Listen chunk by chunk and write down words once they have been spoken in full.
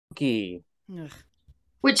karaoke. Ugh.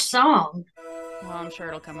 Which song? Well, I'm sure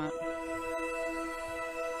it'll come up.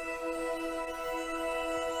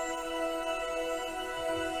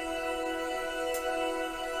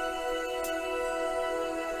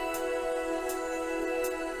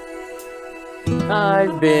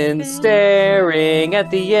 I've been staring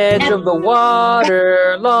at the edge of the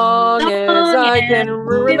water long as I can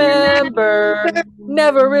remember,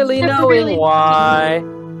 never really knowing why.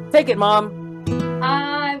 Take it, Mom.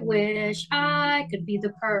 I wish I could be the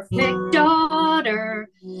perfect daughter,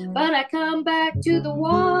 but I come back to the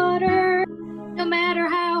water no matter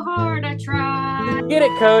how hard I try. Get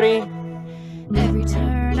it, Codey. Every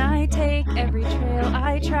turn I take, every trail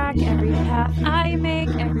I track, every path I make,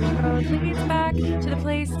 every road leads back to the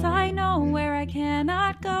place I know where I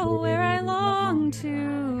cannot go, where I long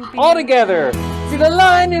to be. All together. See the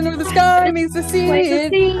line in the sky meets the sea.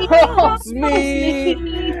 It calls me.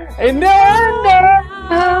 And no one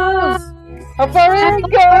knows how far it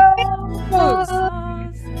goes.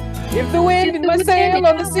 If the wind in my sail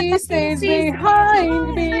on the sea stays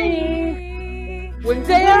behind me, one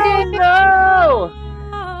day I'll know.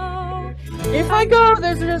 If I go,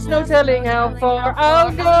 there's just no telling how far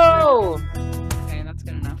I'll go. Okay, that's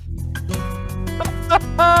good enough.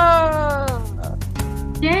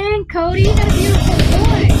 Dang, Codey, you got a beautiful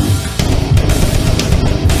voice.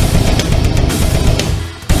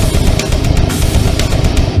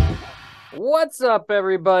 What's up,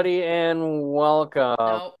 everybody, and welcome.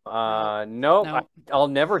 Nope. Nope. I'll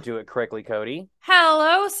never do it correctly, Codey.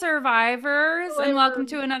 Hello, survivors, and welcome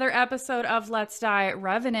to another episode of Let's Die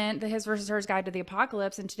Revenant, the His versus Hers Guide to the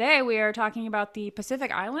Apocalypse. And today we are talking about the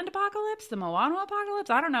Pacific Island apocalypse, the Moana apocalypse.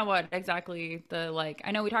 I don't know what exactly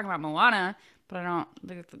I know we talk about Moana, but I don't.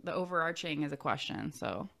 The overarching is a question.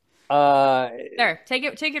 So there, take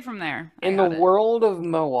it from there. In the world of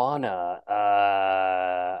Moana,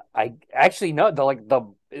 I actually know what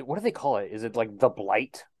do they call it? Is it like the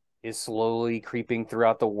blight is slowly creeping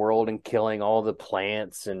throughout the world and killing all the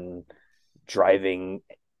plants and driving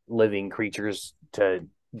living creatures to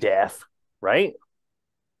death, right?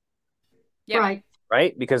 Yeah.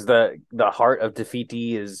 Right? Because the Heart of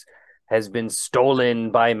Tefiti has been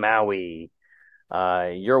stolen by Maui.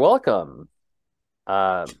 You're welcome.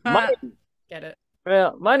 Get it.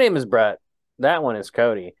 Well, my name is Bret. That one is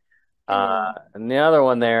Codey. And the other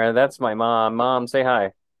one there, that's my mom. Mom, say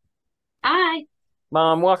hi. Hi.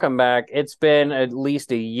 Mom, welcome back. It's been at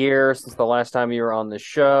least a year since the last time you were on the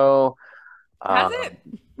show. Has it?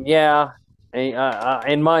 Yeah.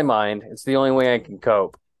 In my mind, it's the only way I can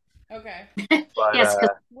cope. Okay. But, yes,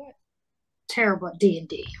 because terrible at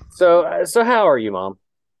D&D. So how are you, Mom?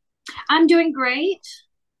 I'm doing great.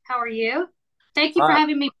 How are you? Thank you for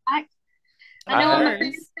having me back. I know I'm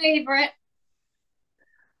a favorite.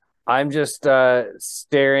 I'm just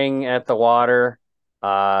staring at the water,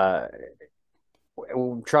 trying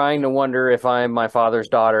to wonder if I'm my father's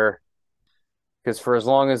daughter, because for as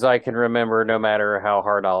long as I can remember, no matter how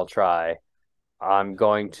hard I'll try, I'm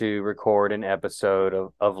going to record an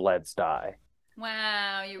episode of Let's Die.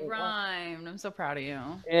 Wow, you rhymed. I'm so proud of you.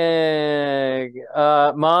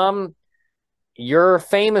 Mom, you're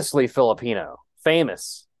famously Filipino.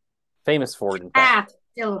 Famous for it. Half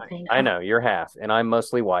Filipino. I know, you're half, and I'm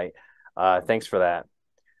mostly white. Thanks for that.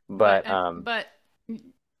 But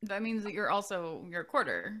that means that you're a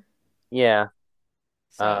quarter. Yeah.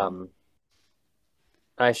 So.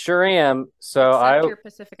 I sure am. So accept your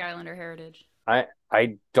Pacific Islander heritage. I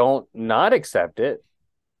don't not accept it,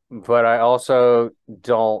 but I also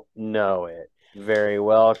don't know it very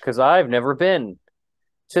well because I've never been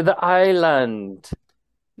to the island.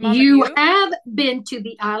 Mama, you have been to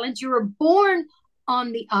the island. You were born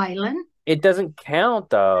on the island. It doesn't count,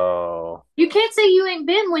 though. You can't say you ain't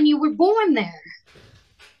been when you were born there.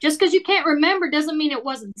 Just because you can't remember doesn't mean it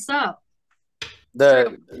wasn't so.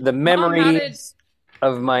 The memories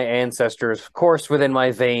of my ancestors course within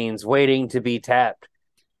my veins, waiting to be tapped,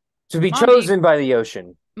 to be chosen by the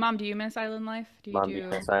ocean. Mom, do you miss island life? Do you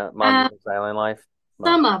miss island life?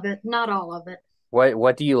 Some of it, not all of it.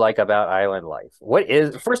 What do you like about island life?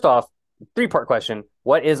 First off, 3-part question.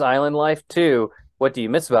 What is island life? 2, what do you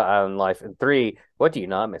miss about island life? And 3, what do you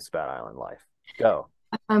not miss about island life? Go.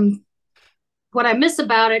 What I miss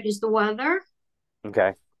about it is the weather.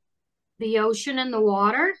 Okay. The ocean and the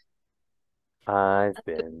water. I've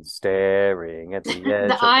been staring at the edge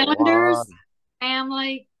the of islanders, the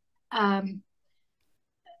family, and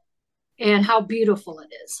how beautiful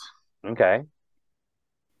it is. Okay.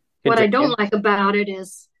 What I don't like about it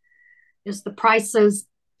is the prices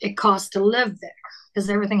it costs to live there, because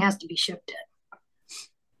everything has to be shipped in.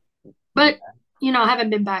 But I haven't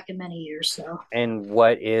been back in many years, so. And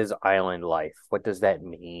what is island life? What does that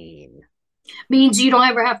mean? Means you don't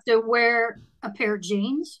ever have to wear a pair of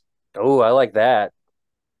jeans Oh, I like that.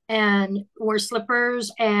 and wear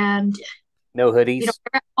slippers, and No you hoodies.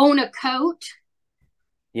 don't own a coat.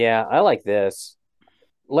 Yeah, I like this.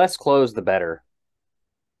 Less clothes, the better.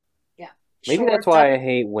 Yeah. Maybe that's Shorts. why I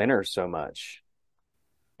hate winter so much.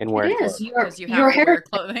 And It wearing is. clothes. Because you have to wear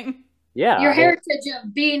clothing. Yeah. Your heritage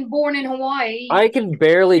of being born in Hawaii. I can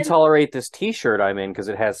barely tolerate this t-shirt I'm in because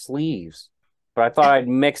it has sleeves. But I thought I'd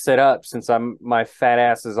mix it up since my fat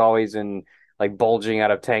ass is always in like bulging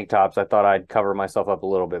out of tank tops. I thought I'd cover myself up a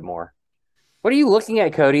little bit more. What are you looking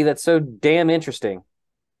at, Codey? That's so damn interesting.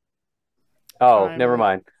 Oh, never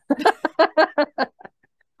mind.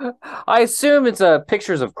 I assume it's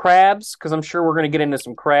pictures of crabs because I'm sure we're going to get into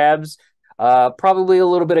some crabs. Probably a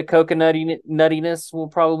little bit of nuttiness will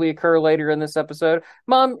probably occur later in this episode.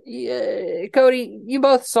 Mom, Codey, you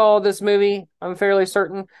both saw this movie, I'm fairly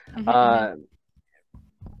certain.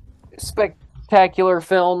 Spectacular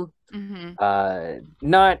film.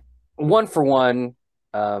 Not one for one,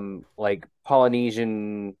 like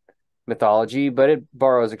Polynesian mythology, but it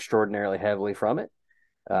borrows extraordinarily heavily from it.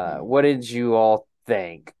 What did you all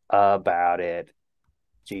think about it?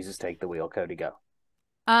 Jesus, take the wheel. Codey, go.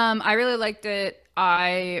 I really liked it.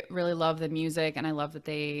 I really love the music, and I love that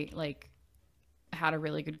they like had a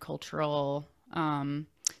really good cultural.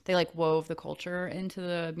 They like wove the culture into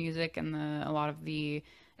the music and a lot of the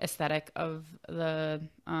aesthetic of the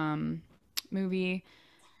movie.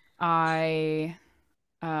 I'm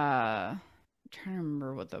trying to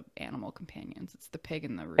remember what the animal companions. It's the pig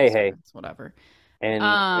and the rooster. Hey. It's whatever.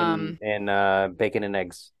 And bacon and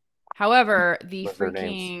eggs. However, the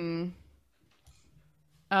freaking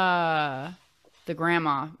the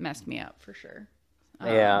grandma messed me up for sure.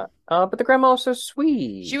 Yeah. But the grandma was so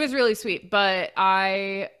sweet. She was really sweet, but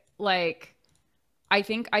I think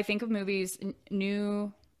of movies,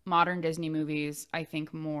 new modern Disney movies, I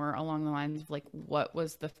think more along the lines of like what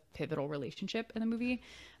was the pivotal relationship in the movie,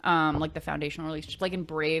 like the foundational relationship. Like in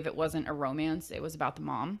Brave, it wasn't a romance; it was about the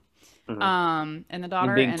mom, and the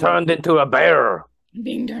daughter being turned into a bear.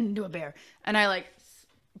 And I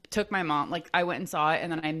took my mom. Like I went and saw it,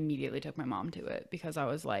 and then I immediately took my mom to it because I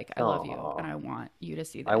was like, I love you, and I want you to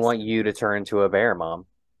see this. I want you to turn into a bear, Mom.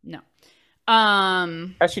 No.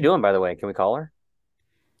 How's she doing, by the way? Can we call her?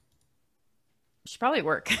 She probably at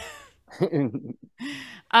work.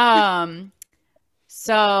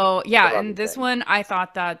 So yeah, in this one, I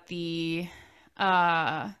thought that the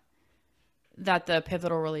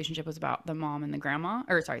pivotal relationship was about the mom and the grandma,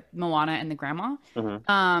 or sorry, Moana and the grandma.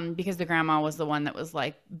 Because the grandma was the one that was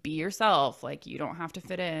like, be yourself, like you don't have to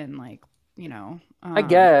fit in, like, I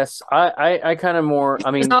guess I kind of more, I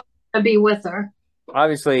mean, not to be with her.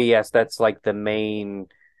 Obviously, yes, that's like the main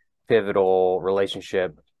pivotal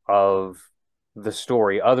relationship of the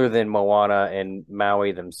story, other than Moana and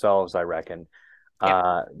Maui themselves, I reckon.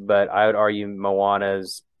 Yeah. But I would argue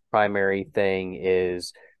Moana's primary thing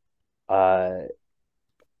is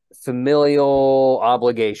familial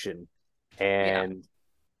obligation and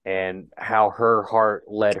how her heart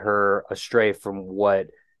led her astray from what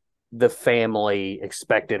the family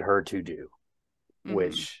expected her to do,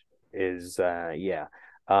 which is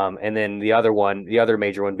and then the other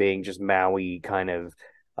major one being just Maui kind of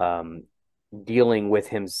dealing with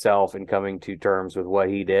himself and coming to terms with what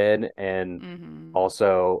he did, and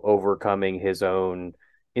also overcoming his own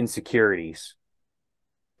insecurities.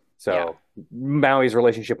 So Maui's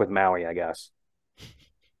relationship with Maui, I guess.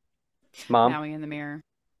 Mom? Maui in the mirror.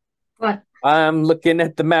 What? I'm looking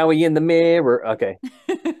at the Maui in the mirror. Okay.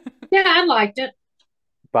 Yeah, I liked it.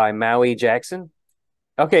 By Maui Jackson.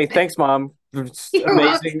 Okay, thanks, Mom.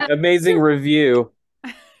 Amazing review.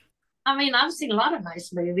 I mean, I've seen a lot of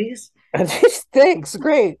nice movies. Thanks,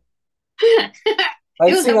 great.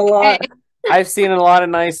 I've seen a lot of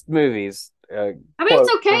nice movies. I mean,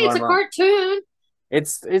 it's okay. It's a cartoon.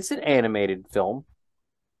 It's an animated film.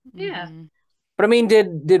 Yeah. But I mean,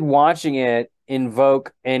 did watching it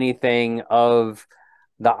invoke anything of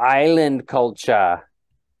the island culture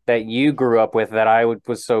that you grew up with that I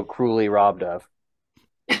was so cruelly robbed of?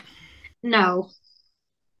 No.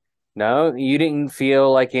 No, you didn't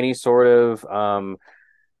feel like any sort of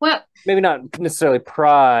well, maybe not necessarily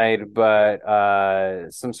pride, but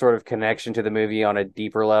some sort of connection to the movie on a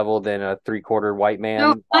deeper level than a 3/4 white man.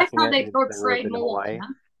 No, I like how they portrayed Moana.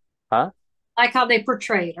 Huh? Like how they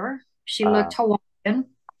portrayed her. She looked Hawaiian,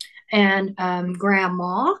 and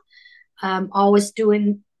grandma, always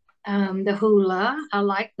doing the hula. I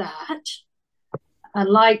like that. I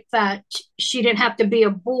like that she didn't have to be a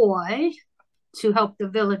boy to help the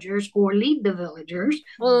villagers or lead the villagers.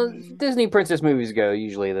 Well, Disney princess movies go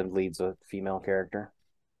usually the lead's a female character,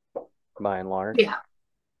 by and large. Yeah.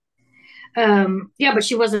 Yeah, but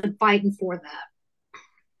she wasn't fighting for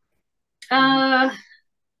that.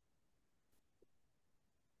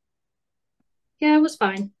 Yeah, it was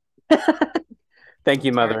fine. Thank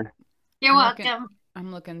you, Mother. You're welcome.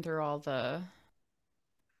 I'm looking through all the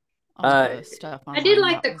stuff. I did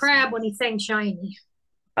like the crab when he sang Shiny.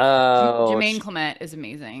 Jermaine Clement is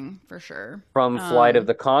amazing for sure. From Flight of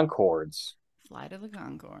the Conchords. Flight of the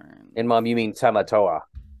Conchords. And Mom, you mean Tamatoa?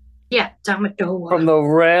 Yeah, Tamatoa. From the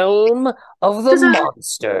realm of the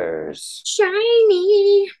monsters.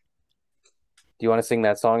 Shiny. Do you want to sing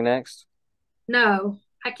that song next? No,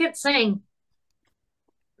 I can't sing.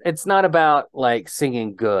 It's not about like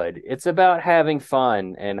singing good. It's about having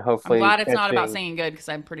fun and hopefully. I'm glad it's not about singing good because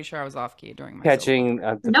I'm pretty sure I was off key during my catching.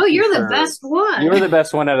 No, you're the best one. You're the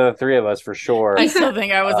best one out of the three of us for sure. I still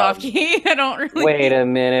think I was off key. I don't really. Wait a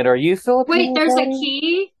minute. Are you Filipino? Wait, there's a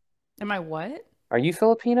key. Am I what? Are you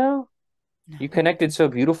Filipino? No. You connected so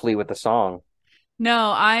beautifully with the song. No,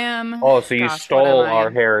 I am. Oh, so you stole our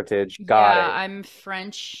heritage. Got it. I'm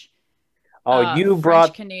French. Oh, you brought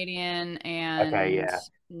French, Canadian, and okay, yeah.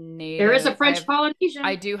 Native. There is a French Polynesian.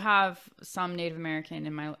 I do have some Native American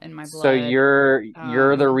in my blood. So you're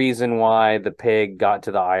the reason why the pig got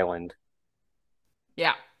to the island.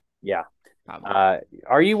 Yeah. Yeah. Probably.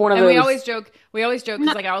 Are you one of those? We always joke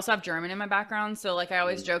because like I also have German in my background, so like I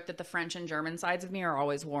always joke that the French and German sides of me are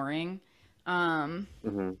always warring. So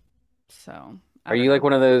are you like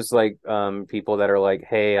one of those like people that are like,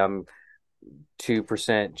 hey, I'm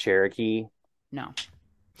 2% Cherokee? No.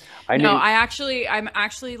 I'm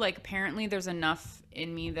actually like, apparently there's enough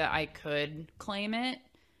in me that I could claim it.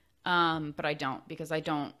 But I don't, because I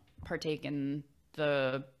don't partake in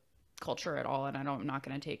the culture at all. And I'm not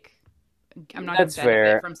going to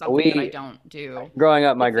benefit from something that I don't do. Growing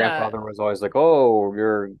up, my grandfather was always like, oh,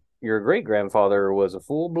 your great grandfather was a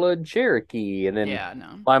full-blood Cherokee. And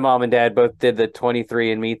then my mom and dad both did the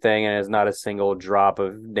 23andMe thing, and there's not a single drop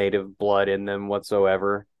of native blood in them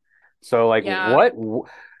whatsoever. So like, what?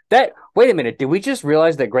 Wait a minute. Did we just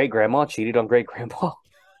realize that great grandma cheated on great grandpa?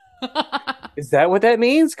 Is that what that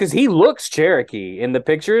means? Because he looks Cherokee in the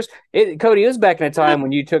pictures. Codey, it was back in a time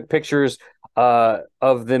when you took pictures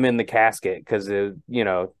of them in the casket because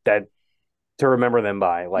that to remember them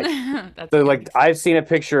by. Like, so like I've seen a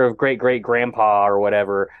picture of great great grandpa or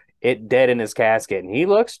whatever, it dead in his casket, and he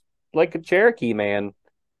looks like a Cherokee man,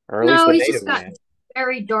 or at least a he's native just got man.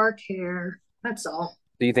 Very dark hair. That's all.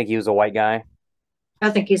 Do you think he was a white guy? I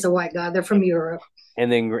think he's a white guy. They're from Europe.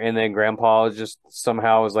 And then Grandpa just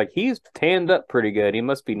somehow was like, he's tanned up pretty good. He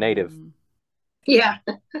must be native. Yeah,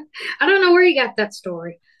 I don't know where you got that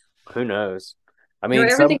story. Who knows? I mean,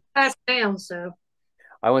 everything's passed down. So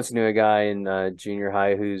I once knew a guy in junior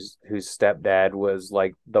high whose stepdad was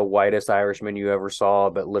like the whitest Irishman you ever saw,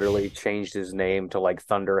 but literally changed his name to like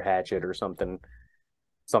Thunder Hatchet or something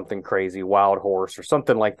crazy, Wild Horse or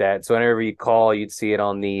something like that. So whenever you call, you'd see it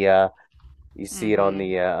on the.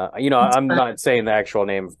 I'm not saying the actual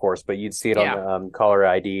name, of course, but you'd see it on the caller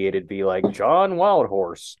ID. It'd be like John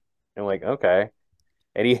Wildhorse, and like, okay.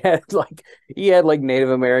 And he had like Native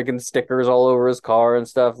American stickers all over his car and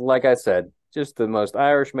stuff. Like I said, just the most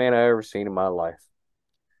Irish man I ever seen in my life.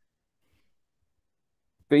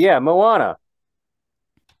 But yeah, Moana.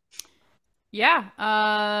 Yeah.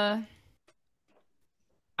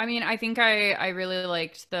 I mean, I think I really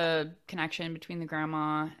liked the connection between the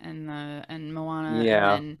grandma and Moana.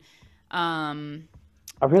 Yeah. And then,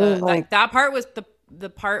 I really like that part was the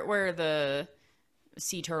part where the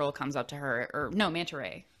sea turtle comes up to her, or no, manta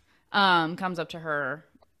ray, comes up to her,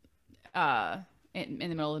 in the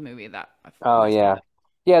middle of the movie.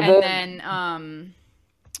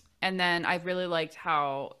 And then I really liked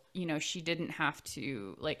how, she didn't have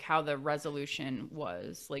to, like, how the resolution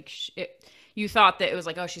was like you thought that it was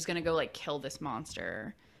like, oh, she's gonna go like kill this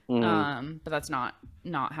monster, but that's not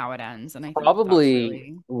how it ends. And I think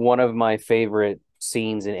probably one of my favorite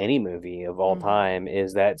scenes in any movie of all time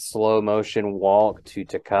is that slow motion walk to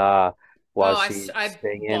Taka while she's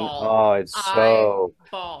singing. Oh, it's so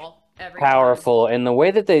powerful, and the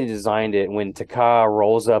way that they designed it when Taka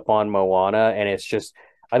rolls up on Moana, and it's just,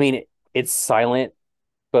 I mean, it's silent,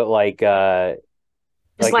 but like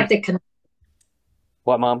it's like they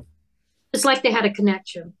what, Mom? It's like they had a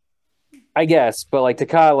connection, I guess, but like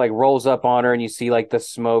Taka like rolls up on her, and you see like the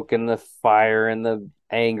smoke and the fire and the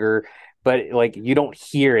anger, but like you don't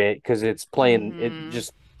hear it because it's playing. It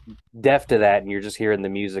just deaf to that, and you're just hearing the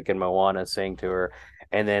music and Moana sing to her.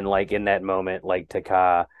 And then like in that moment, like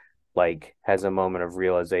Taka like has a moment of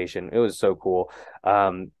realization. It was so cool.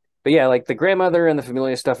 But yeah, like the grandmother and the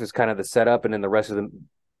familia stuff is kind of the setup, and then the rest of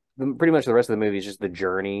pretty much the rest of the movie is just the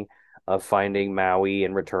journey of finding Maui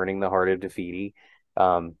and returning the Heart of Tefiti.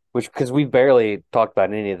 Which because we barely talked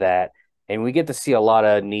about any of that, and we get to see a lot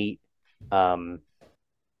of neat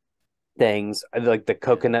things like the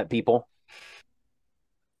coconut people.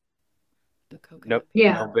 The coconut. Nope.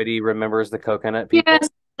 Yeah. Nobody remembers the coconut people. Yes,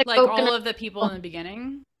 Like all of the people in the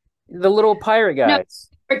beginning. The little pirate guys.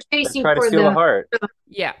 They're chasing try to for steal the heart.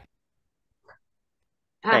 Yeah.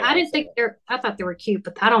 I didn't think I thought they were cute,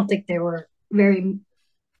 but I don't think they were very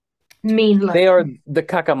mean looking. They are the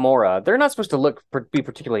Kakamora. They're not supposed to be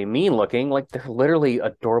particularly mean looking. Like they're literally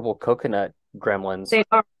adorable coconut gremlins. They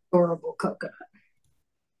are adorable coconut.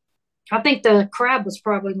 I think the crab was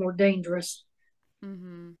probably more dangerous.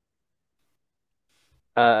 Mm-hmm.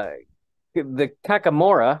 The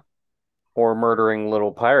Kakamora, or murdering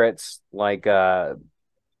little pirates, like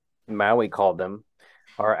Maui called them,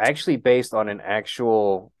 are actually based on an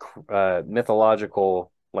actual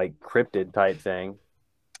mythological like cryptid type thing.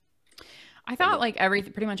 I thought like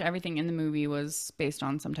pretty much everything in the movie was based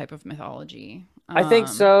on some type of mythology. I think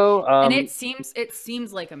so. And it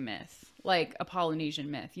seems like a myth, like a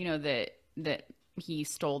Polynesian myth, you know, that he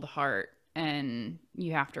stole the heart and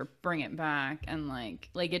you have to bring it back, and like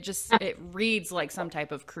it reads like some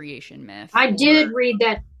type of creation myth. I did read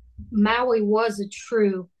that Maui was a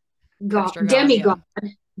true demigod,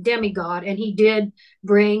 and he did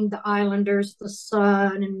bring the islanders the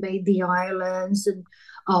sun and made the islands and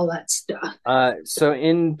all that stuff. So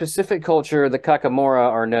in Pacific culture, the Kakamora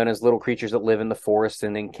are known as little creatures that live in the forest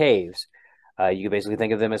and in caves. You can basically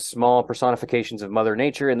think of them as small personifications of Mother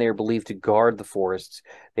Nature, and they are believed to guard the forests.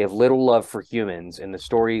 They have little love for humans, and the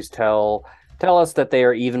stories tell us that they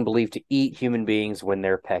are even believed to eat human beings when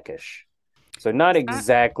they're peckish. So not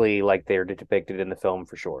exactly like they're depicted in the film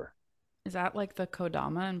for sure. Is that like the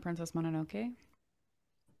Kodama in Princess Mononoke?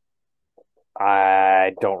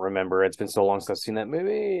 I don't remember. It's been so long since I've seen that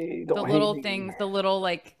movie. The little things, the little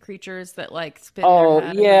like creatures that like spin their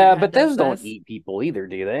head. Yeah, but those don't eat people either,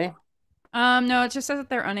 do they? No, it just says that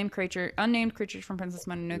they're unnamed creatures from Princess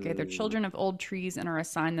Mononoke. They're children of old trees and are a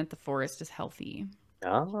sign that the forest is healthy.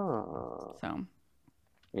 Oh. So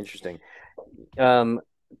interesting.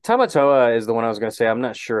 Tamatoa is the one I was going to say. I'm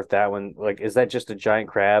not sure if that one, like, is that just a giant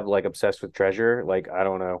crab, like, obsessed with treasure? Like, I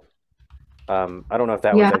don't know. I don't know if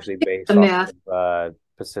that was actually based off of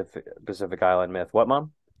Pacific Island myth. What,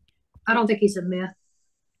 Mom? I don't think he's a myth.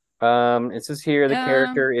 It says here the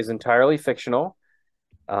character is entirely fictional.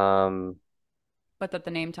 But that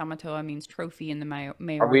the name Tamatoa means trophy in the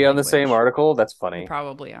Maori Are we on the same article? That's funny. We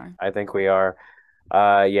probably are. I think we are.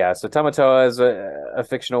 Yeah, so Tamatoa is a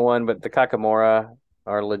fictional one, but the Kakamora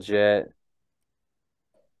are legit,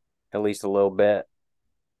 at least a little bit.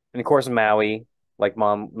 And of course, Maui, like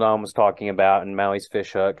Mom was talking about, and Maui's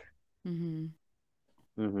fish hook. Mm-hmm.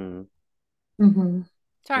 Mm-hmm. Mm-hmm.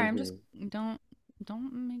 Sorry, I'm just don't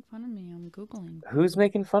make fun of me. I'm Googling. Who's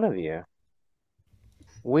making fun of you?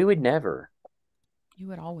 We would never. You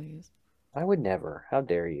would always. I would never. How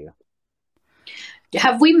dare you?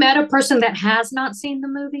 Have we met a person that has not seen the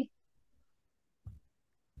movie?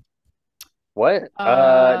 What?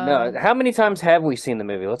 No. How many times have we seen the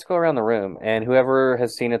movie? Let's go around the room, and whoever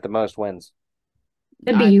has seen it the most wins.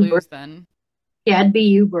 It'd be you, lose, then. Yeah, it'd be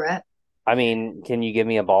you, Bret. I mean, can you give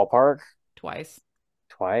me a ballpark? Twice.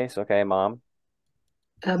 Twice? Okay, Mom.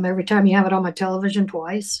 Every time you have it on my television,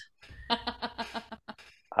 twice.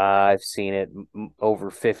 I've seen it over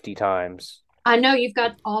 50 times. I know you've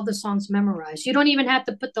got all the songs memorized. You don't even have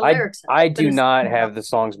to put the lyrics. I do not have the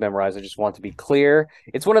songs memorized. I just want to be clear.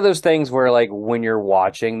 It's one of those things where, like, when you're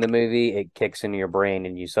watching the movie, it kicks into your brain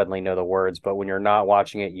and you suddenly know the words. But when you're not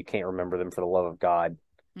watching it, you can't remember them for the love of God.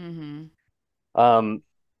 Mm-hmm.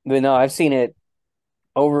 But no, I've seen it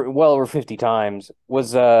well over 50 times.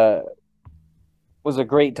 Was a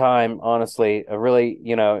great time, honestly. A really,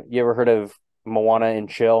 you ever heard of Moana-ing?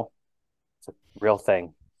 It's a real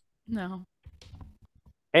thing. No.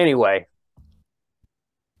 Anyway,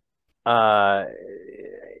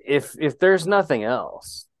 if there's nothing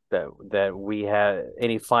else that we have,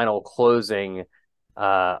 any final closing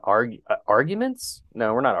arguments?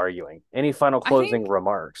 No, we're not arguing. Any final closing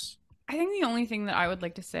remarks? I think the only thing that I would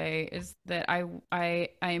like to say is that I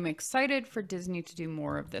am excited for Disney to do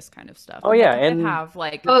more of this kind of stuff. Oh yeah, and have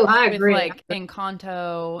like I agree. Like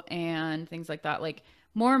Encanto and things like that. Like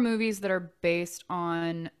more movies that are based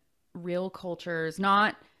on real cultures,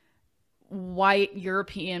 not white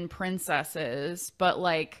European princesses, but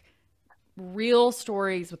like real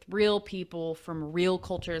stories with real people from real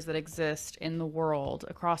cultures that exist in the world,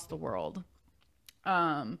 across the world.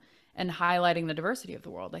 And highlighting the diversity of the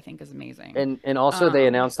world, I think, is amazing. And also they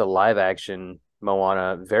announced a live action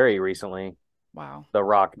Moana very recently. Wow. The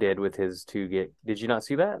Rock did with his 2 gig. Did you not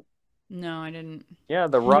see that? No, I didn't. Yeah,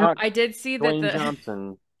 The Rock. I did see Dwayne that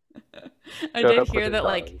Johnson. I did hear that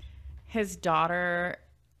like his daughter,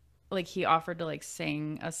 like he offered to like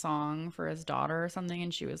sing a song for his daughter or something,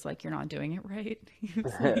 and she was like, "You're not doing it right." He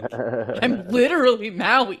was like, "I'm literally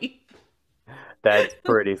Maui." That's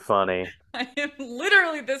pretty funny. I am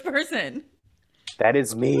literally this person. That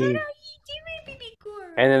is me. What are you doing, baby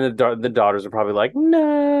girl? And then the daughters are probably like,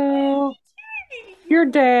 "No, your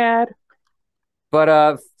dad."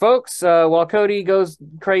 But folks, while Cody goes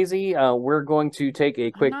crazy, we're going to take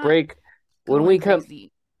a quick break. When we come,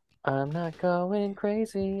 I'm not going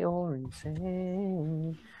crazy or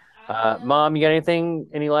insane. Mom, you got anything?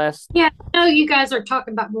 Any last? Yeah, I know you guys are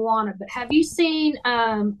talking about Moana, but have you seen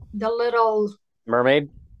the Little Mermaid?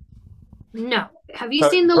 No. Have you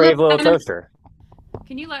seen the Brave Little Toaster?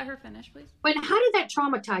 Can you let her finish, please? Wait, how did that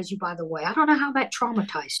traumatize you, by the way? I don't know how that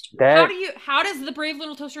traumatized you. How does the Brave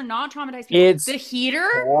Little Toaster not traumatize people? It's the heater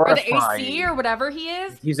horrifying. or the AC or whatever he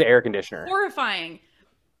is? He's the air conditioner. Horrifying.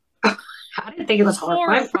 I didn't think it was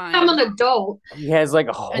horrifying. I'm an adult. He has like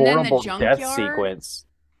a horrible death sequence.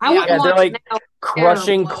 They're like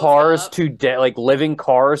crushing cars to death, like living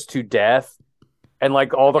cars to death. And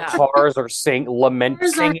like all the cars are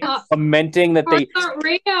lamenting that they aren't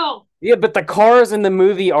real. Yeah, but the cars in the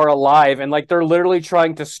movie are alive, and like they're literally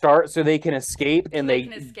trying to start so they can escape, and they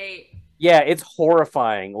can escape. Yeah, it's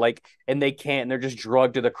horrifying. Like, and they can't. And they're just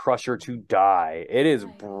drugged to the crusher to die. It is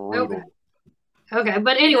brutal. Okay,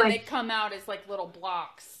 but anyway, they come out as like little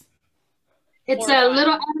blocks. It's a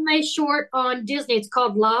little anime short on Disney. It's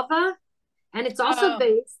called Lava, and it's also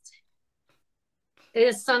based. It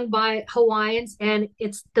is sung by Hawaiians, and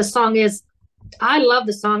the song is, I love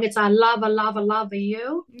the song. It's I lava, lava, lava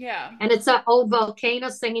you. Yeah. And it's an old volcano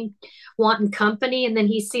singing Wanting Company, and then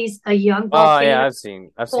he sees a young volcano. Oh, yeah, I've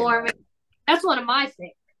seen that. That's one of my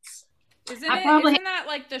favorites. Isn't that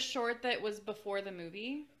like the short that was before the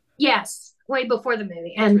movie? Yes, way before the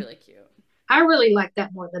movie. That's really cute. I really like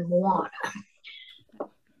that more than Moana.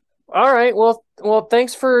 All right. Well,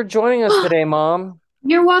 thanks for joining us today, Mom.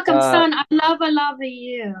 You're welcome, son. I love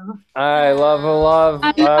you. I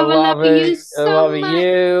love you so much.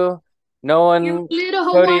 You. No one. You're little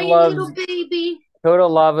Hawaiian little baby. Coda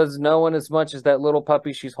loves no one as much as that little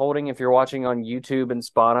puppy she's holding. If you're watching on YouTube and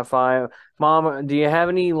Spotify, Mom, do you have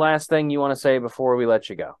any last thing you want to say before we let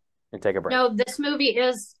you go and take a break? No, this movie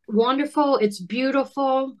is wonderful. It's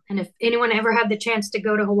beautiful, and if anyone ever had the chance to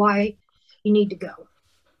go to Hawaii, you need to go.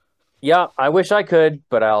 Yeah, I wish I could,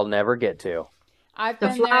 but I'll never get to. I've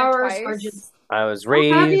been there twice. I was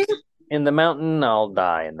raised in the mountain. I'll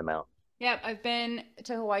die in the mountain. Yep, I've been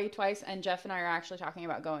to Hawaii twice, and Jeff and I are actually talking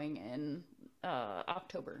about going in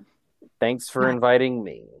October. Thanks for inviting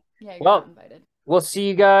me. Yeah, you're not invited. We'll see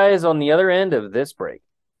you guys on the other end of this break.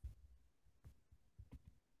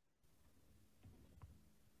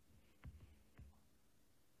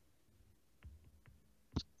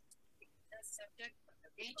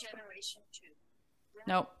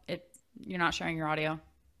 Nope, you're not sharing your audio.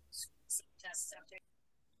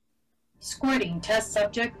 Squirting test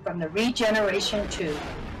subject from the regeneration tube.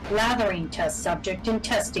 Lathering test subject in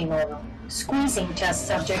testing oil. Squeezing test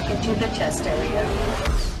subject into the test area.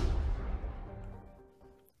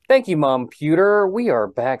 Thank you, Mom Pewter. We are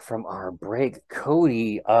back from our break.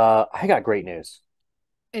 Cody, I got great news.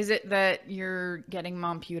 Is it that you're getting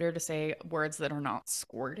Mom Pewter to say words that are not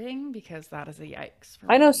squirting? Because that is a yikes.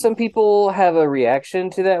 I know some people have a reaction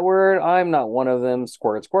to that word. I'm not one of them.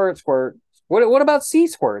 Squirt, squirt, squirt. What about sea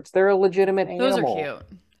squirts? They're a legitimate animal. Those are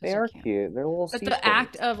cute. They are cute. They're little sea squirts. But the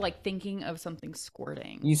act of like thinking of something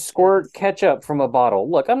squirting. You squirt ketchup from a bottle.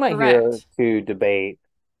 Look, I'm not here to debate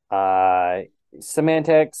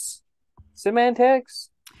semantics. Semantics?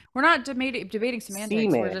 We're not debating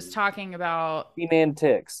semantics. We're just talking about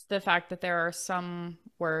semantics. The fact that there are some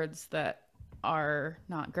words that are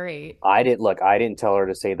not great. I didn't tell her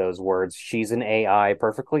to say those words. She's an AI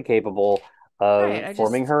perfectly capable of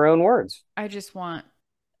forming her own words. I just want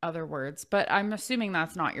other words, but I'm assuming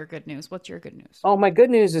that's not your good news. What's your good news? Oh, my good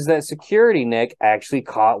news is that security Nick actually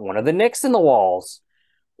caught one of the nicks in the walls.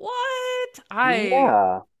 What?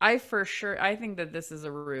 Yeah. I for sure, I think that this is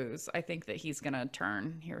a ruse. I think that he's gonna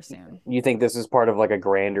turn here soon. You think this is part of like a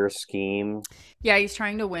grander scheme? Yeah, he's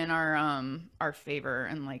trying to win our favor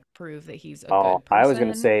and like prove that he's a Oh, good I was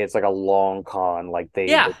gonna person. say it's like a long con. Like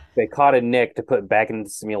Yeah, they caught a Nick to put back into the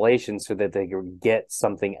simulation so that they could get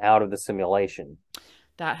something out of the simulation.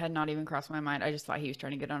 that had not even crossed my mind. I just thought he was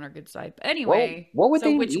trying to get on our good side. But Well, anyway, what would so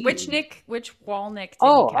they which need? Nick, which wall Nick did he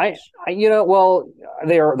Oh, catch? well,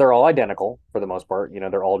 they're all identical for the most part.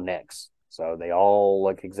 They're all Nicks, so they all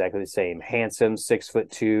look exactly the same. Handsome,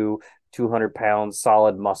 6'2", 200 pounds,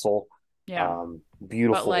 solid muscle, Yeah, but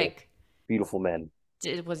beautiful, like, beautiful men.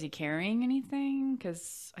 was he carrying anything?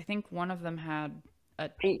 Because I think one of them had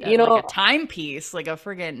You like a know, timepiece, like a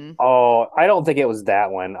friggin' oh, I don't think it was that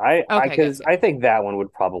one. Okay, good, Because good. I think that one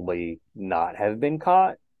would probably not have been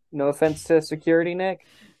caught. No offense to security, Nick,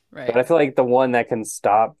 but Right. I feel like the one that can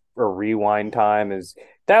stop or rewind time is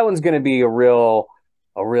that one's going to be a real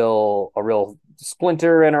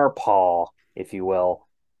splinter in our paw, if you will,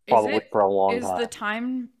 Is probably it for a long is time. the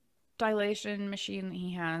time dilation machine that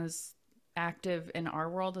he has active in our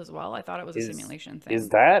world as well? I thought it was a Is simulation is thing.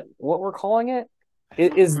 that what we're calling it? I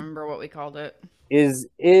don't Is remember what we called it. is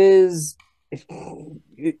is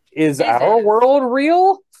Is our is world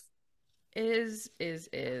real? is.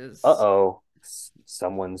 Uh-oh.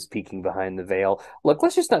 Someone's peeking behind the veil. Look,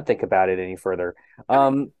 let's just not think about it any further.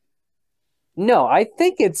 Okay. No, I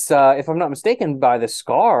think it's if I'm not mistaken by the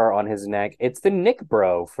scar on his neck, it's the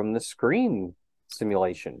NicBro from the Scream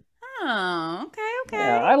simulation. Oh, okay,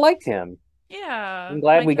 Yeah, okay. I liked him. Yeah, I'm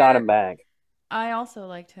glad my we got him character. back I also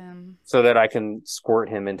liked him. so that I can squirt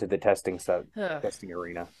him into the Ugh, testing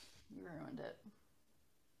arena. you ruined it.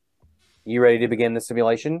 You ready to begin the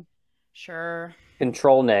simulation? Sure.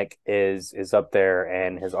 Control Nick is up there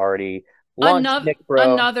and has already launched Another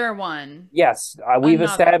NicBro. another one. Yes, Another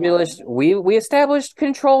one. we established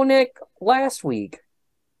Control Nick last week.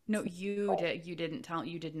 No, you didn't tell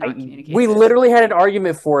you did not communicate We this with literally had an me.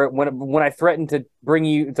 argument for it when I threatened to bring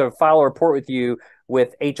you to file a report with you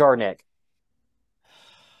with HR Nick.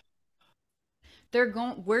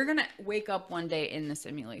 We're gonna wake up one day in the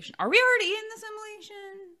simulation. Are we already in the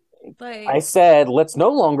simulation? I Like, said, let's no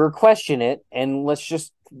longer question it and let's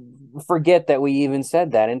just forget that we even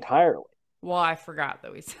said that entirely. well, I forgot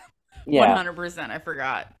that we said Yeah. 100%. I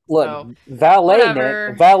forgot. Look, So Valet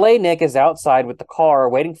whatever. Nick is outside with the car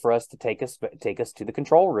waiting for us to take us to the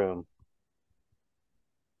control room.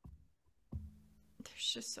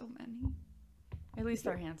 There's just so many. At least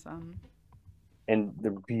they're handsome. And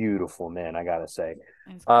they're beautiful men, I gotta say.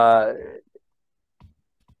 And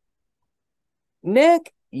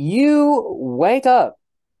Nick, you wake up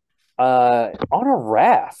on a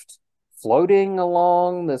raft floating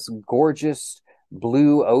along this gorgeous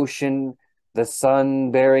blue ocean, the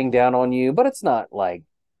sun bearing down on you, but it's not like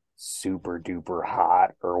super duper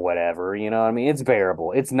hot or whatever, you know what I mean? It's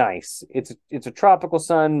bearable. It's nice. It's a tropical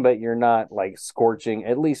sun, but you're not like scorching,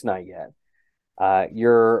 at least not yet.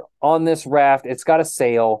 You're on this raft. It's got a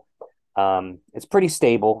sail. It's pretty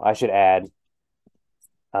stable, I should add.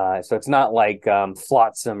 So it's not like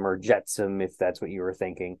flotsam or jetsam, if that's what you were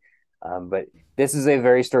thinking. But this is a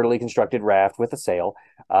very sturdily constructed raft with a sail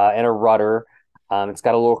and a rudder. It's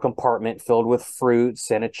got a little compartment filled with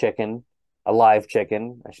fruits and a chicken, a live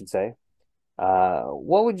chicken, I should say.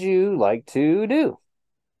 What would you like to do?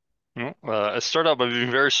 I start out by being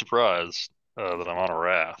very surprised that I'm on a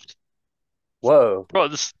raft. Whoa. Bro,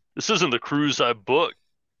 this isn't the cruise I booked.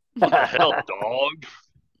 What the hell, dog?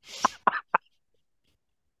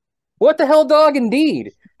 What the hell, dog,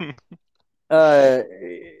 indeed.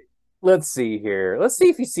 Let's see here. Let's see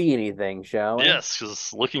if you see anything, shall we? Yes,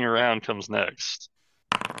 because looking around comes next.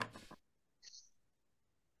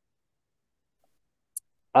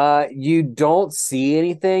 You don't see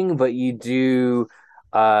anything, but you do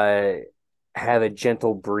have a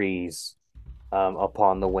gentle breeze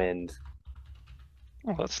upon the wind.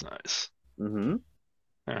 Oh, that's nice. Mm-hmm.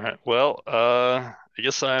 All right. Well, I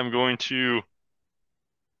guess I am going to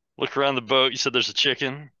look around the boat. You said there's a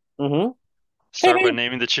chicken. Mm-hmm. Start by Hey.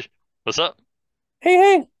 naming the chicken. What's up?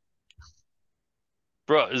 Hey.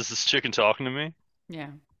 Bro, is this chicken talking to me? yeah.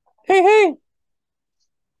 Hey.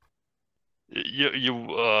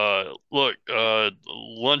 Look,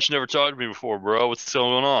 lunch never talked to me before, bro. What's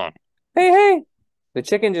going on? Hey. The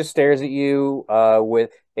chicken just stares at you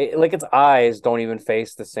with it, like its eyes don't even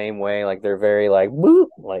face the same way. Like they're very like boop,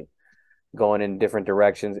 like going in different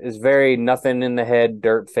directions. It's very nothing in the head,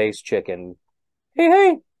 dirt face chicken.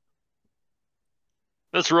 Hey.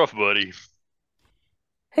 That's rough, buddy.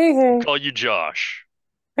 Hey. Call you Josh.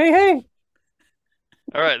 Hey.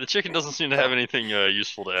 All right, the chicken doesn't seem to have anything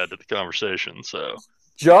useful to add to the conversation, so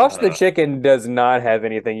Josh the chicken does not have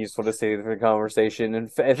anything useful to say to the conversation.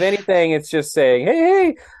 And if anything, it's just saying,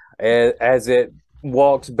 hey, hey, as it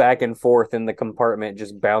walks back and forth in the compartment,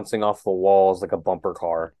 just bouncing off the walls like a bumper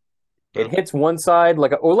car. It hits one side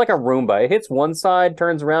like a Roomba. It hits one side,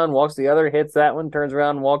 turns around, walks the other, hits that one, turns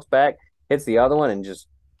around, walks back, hits the other one, and just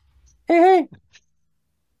hey.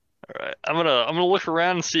 All right, I'm gonna look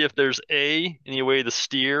around and see if there's A, any way to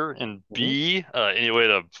steer, and B, any way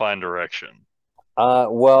to find direction.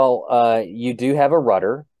 Well, you do have a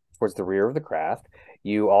rudder towards the rear of the craft.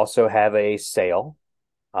 You also have a sail,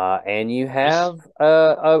 and you have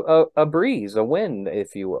a breeze, a wind,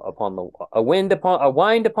 if you a wind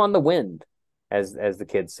upon the wind, as the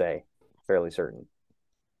kids say. Fairly certain.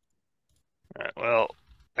 All right, well,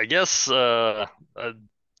 I guess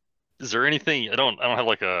is there anything? I don't have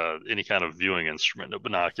like any kind of viewing instrument, no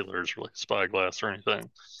binoculars or like spyglass or anything.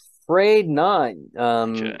 Afraid not.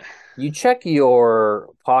 Okay. You check your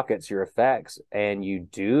pockets, your effects, and you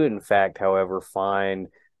do, in fact, however, find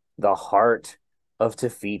the Heart of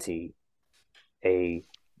Tefiti, a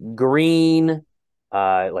green,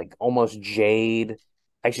 like almost jade,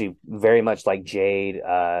 actually very much like jade,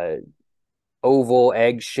 oval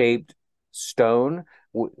egg-shaped stone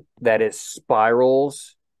that it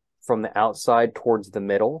spirals from the outside towards the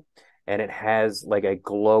middle, and it has like a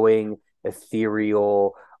glowing,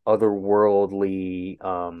 ethereal, otherworldly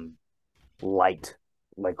light,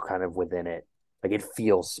 like kind of within it. Like it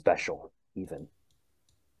feels special, even.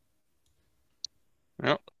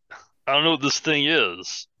 Well, I don't know what this thing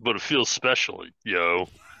is, but it feels special, yo.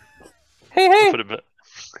 Hey!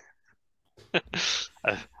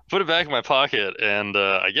 I put it back in my pocket, and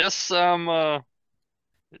I guess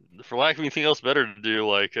for lack of anything else better to do,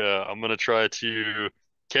 like I'm gonna try to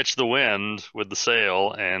catch the wind with the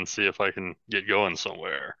sail and see if I can get going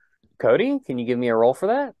somewhere. Codey, can you give me a roll for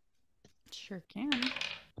that? Sure can.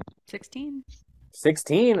 16.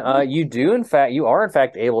 16. You are in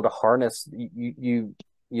fact able to harness you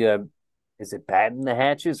is it batten the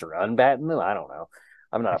hatches or unbatten them? I don't know.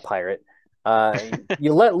 I'm not a pirate.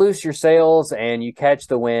 You let loose your sails and you catch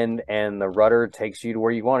the wind, and the rudder takes you to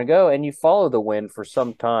where you want to go, and you follow the wind for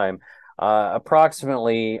some time.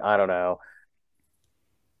 Approximately, I don't know,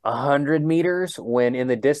 100 meters, when in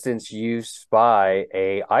the distance you spy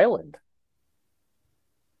a island.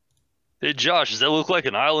 Hey Josh, does that look like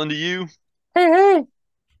an island to you? Hey!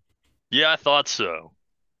 Yeah, I thought so.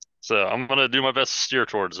 So I'm gonna do my best to steer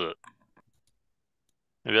towards it.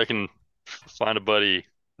 Maybe I can find a buddy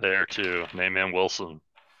there too, named Wilson.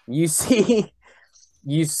 You see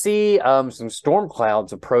some storm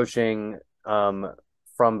clouds approaching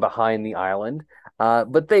from behind the island,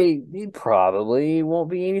 but they probably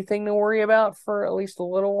won't be anything to worry about for at least a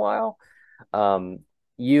little while.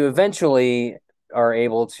 You eventually are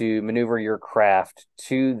able to maneuver your craft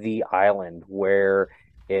to the island where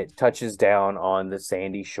it touches down on the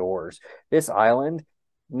sandy shores. This island,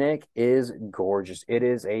 Nick, is gorgeous. It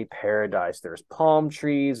is a paradise. There's palm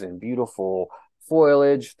trees and beautiful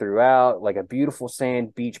foliage throughout, like a beautiful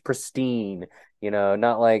sand beach, pristine,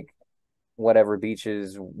 not like whatever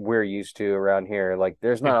beaches we're used to around here. Like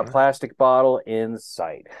there's not a plastic bottle in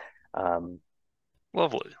sight.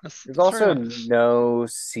 Lovely. There's also no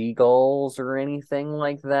seagulls or anything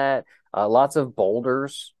like that. Lots of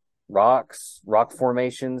boulders, rocks, rock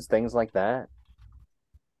formations, things like that.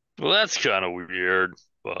 Well, that's kind of weird,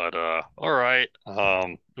 but all right.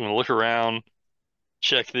 I'm gonna look around,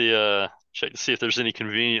 check to see if there's any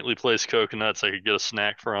conveniently placed coconuts I could get a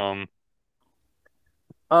snack from.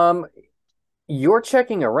 You're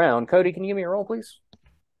checking around. Codey, can you give me a roll, please?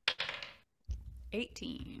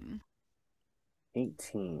 18.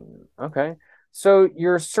 18. Okay. So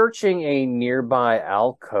you're searching a nearby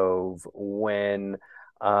alcove when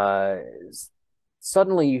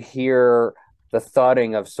suddenly you hear the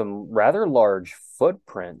thudding of some rather large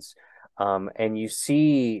footprints. And you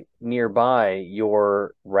see nearby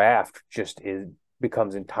your raft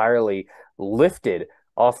becomes entirely lifted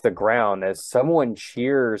off the ground as someone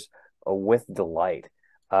cheers with delight.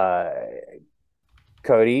 Codey,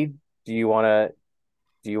 do you want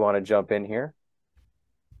to jump in here?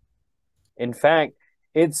 In fact,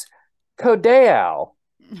 it's Codey. Oh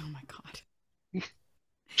my god.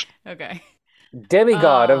 Okay.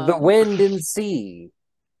 Demigod of the wind and sea.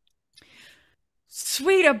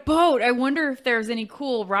 Sweet, a boat. I wonder if there's any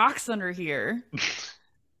cool rocks under here.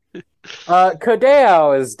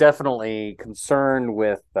 Codey is definitely concerned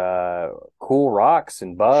with cool rocks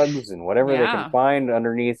and bugs and whatever they can find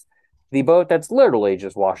underneath the boat that's literally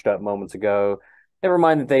just washed up moments ago. Never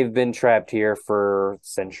mind that they've been trapped here for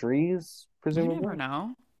centuries, presumably. You never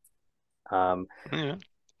know. Yeah.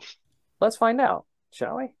 Let's find out,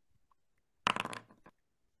 shall we?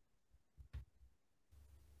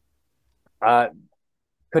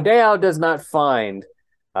 Codey does not find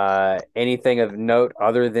anything of note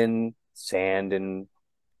other than sand and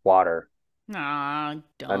water Aw,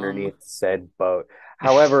 dumb. underneath said boat.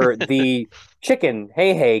 However, the chicken,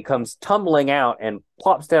 Hey Hey, comes tumbling out and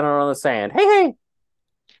plops down on the sand. Hey Hey!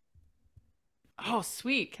 Oh,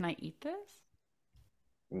 sweet. Can I eat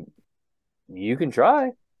this? You can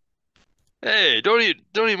try. Hey, don't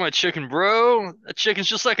eat my chicken, bro. That chicken's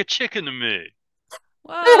just like a chicken to me.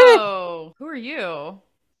 Whoa. Who are you?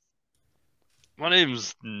 My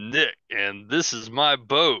name's Nick, and this is my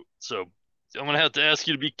boat. So I'm gonna have to ask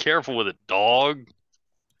you to be careful with it, dog.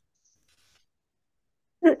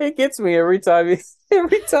 It gets me every time.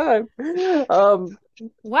 Every time.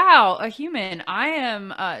 Wow, a human. I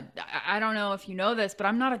am I don't know if you know this, but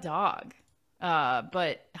I'm not a dog.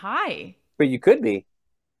 But hi. But you could be.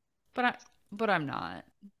 But I'm not.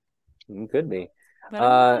 You could be. But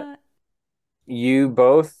I'm not. You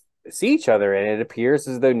both see each other, and it appears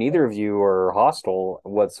as though neither of you are hostile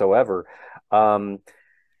whatsoever.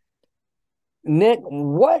 Nick,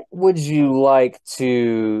 what would you like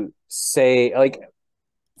to say? Like,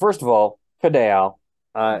 first of all, Codey,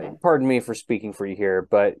 pardon me for speaking for you here,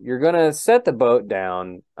 but you're gonna set the boat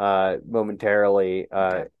down momentarily.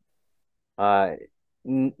 Okay.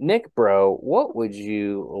 NicBro, what would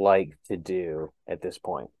you like to do at this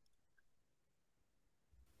point?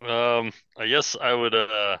 I guess I would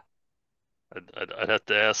I'd have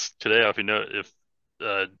to ask today if you know if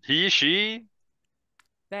he, she,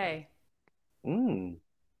 They.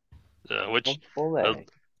 which Well,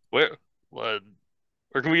 where uh,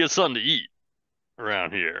 where can we get something to eat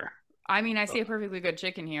around here? I mean, I see a perfectly good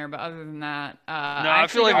chicken here, but other than that, No, I I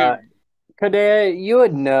feel actually like don't. Codey, you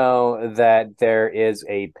would know that there is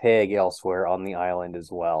a pig elsewhere on the island as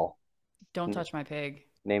well, Don't touch my pig.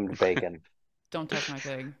 named Bacon. Don't touch my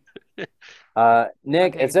pig. Uh, My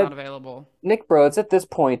Nick, pig's not available. NicBro, it's at this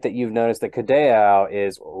point that you've noticed that Codey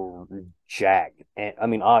is jacked. And I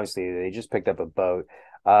mean, obviously, they just picked up a boat,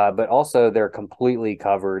 but also they're completely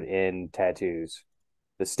covered in tattoos,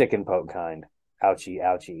 the stick and poke kind. Ouchie,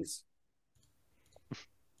 ouchies.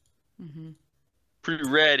 Mm-hmm. pretty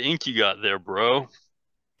rad ink you got there, bro.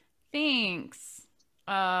 Thanks.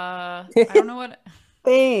 I don't know what.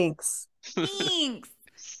 Thanks. Thanks.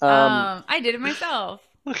 Um, I did it myself.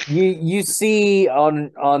 you see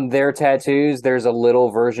on their tattoos, there's a little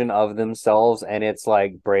version of themselves, and it's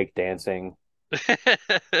like break dancing. It's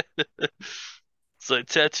like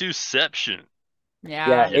tattooception.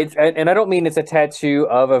 Yeah, Yeah. it's and I don't mean it's a tattoo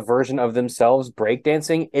of a version of themselves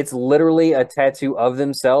breakdancing. It's literally a tattoo of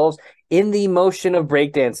themselves in the motion of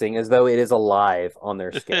breakdancing as though it is alive on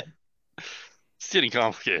their skin. It's getting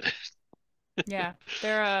complicated. Yeah.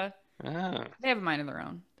 They're Ah. they have a mind of their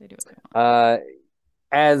own. They do what they want.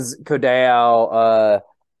 As Codey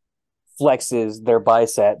flexes their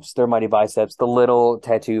biceps, their mighty biceps, the little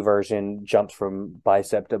tattoo version jumps from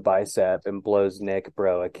bicep to bicep and blows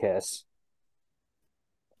NicBro a kiss.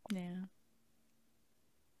 Yeah.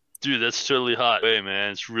 Dude, that's totally hot. Hey,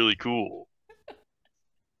 man, it's really cool.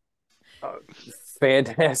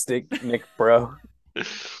 Fantastic, NicBro.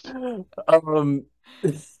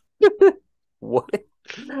 What?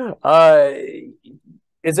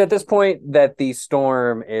 It's at this point that the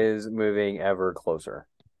storm is moving ever closer.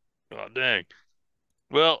 Oh, dang.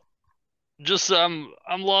 Well, just I'm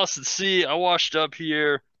lost at sea. I washed up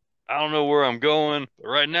here. I don't know where I'm going, but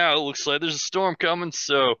right now it looks like there's a storm coming,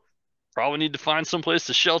 so probably need to find some place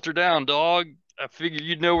to shelter down, dog. I figured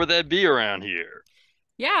you'd know where that'd be around here.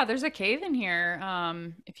 Yeah, there's a cave in here.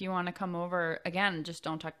 If you want to come over again, just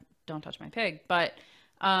don't touch my pig. But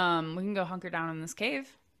we can go hunker down in this cave.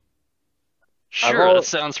 Sure, that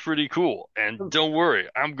sounds pretty cool. And don't worry,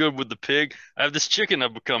 I'm good with the pig. I have this chicken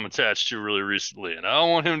I've become attached to really recently, and I don't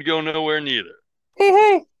want him to go nowhere neither.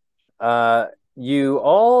 Hey. You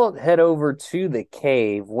all head over to the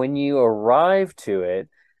cave. When you arrive to it,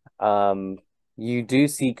 you do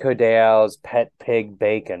see Codey's pet pig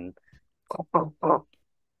Bacon. Oink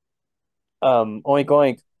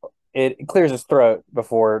oink. It clears his throat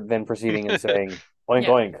before then proceeding and saying oink Yeah.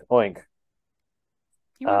 oink oink.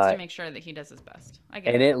 He wants to make sure that he does his best. I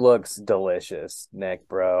get And it. it looks delicious,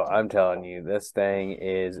 NicBro. I'm telling you, this thing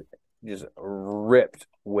is just ripped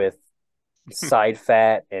with side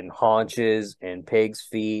fat and haunches and pig's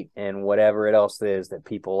feet and whatever it else is that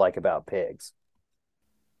people like about pigs.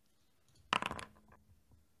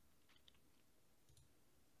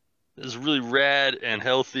 It's really rad and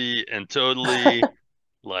healthy and totally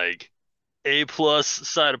like A+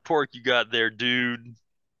 side of pork you got there, dude.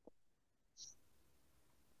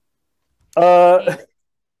 Codey,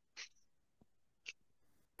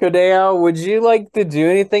 would you like to do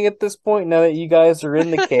anything at this point now that you guys are in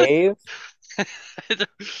the cave?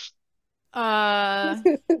 I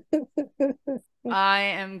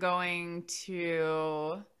am going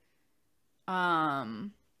to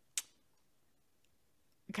kind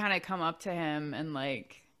of come up to him and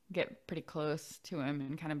like get pretty close to him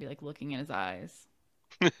and kind of be like looking in his eyes.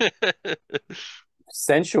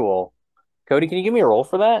 Sensual. Codey, can you give me a roll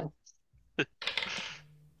for that?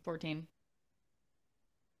 14.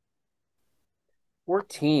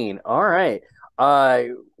 14. All right.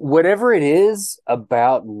 Whatever it is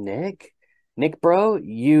about NicBro,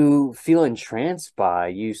 you feel entranced by.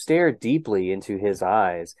 You stare deeply into his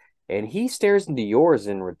eyes, and he stares into yours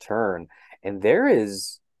in return. And there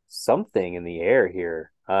is something in the air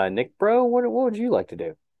here. NicBro, what would you like to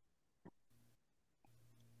do?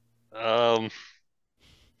 Oh,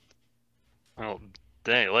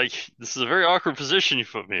 dang, like, this is a very awkward position you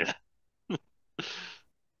put me in.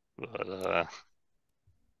 But,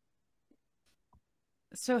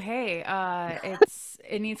 So hey,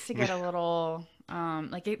 it needs to get a little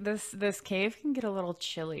like this cave can get a little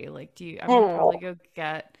chilly. Like, I'm gonna probably go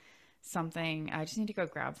get something. I just need to go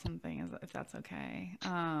grab something if that's okay.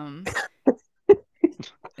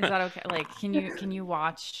 Is that okay? Like, can you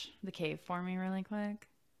watch the cave for me really quick?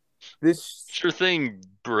 This sure thing,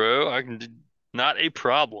 bro. I can do, not a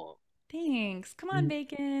problem. Thanks. Come on,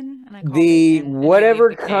 Bacon. And I call the Bacon and I leave whatever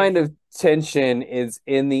the kind cave. of tension is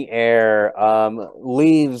in the air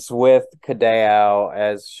leaves with Codey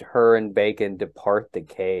as her and Bacon depart the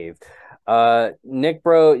cave.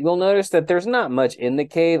 NicBro, you'll notice that there's not much in the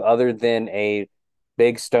cave other than a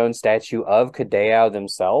big stone statue of Codey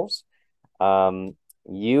themselves.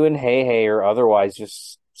 You and Hey are otherwise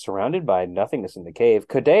just surrounded by nothingness in the cave.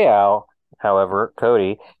 Codey, however,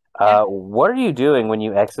 Codey, Yeah. what are you doing when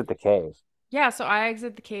you exit the cave? Yeah, so I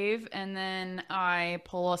exit the cave and then I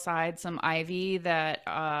pull aside some ivy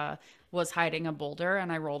that was hiding a boulder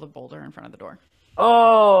and I roll the boulder in front of the door.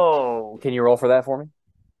 Oh, can you roll for that for me?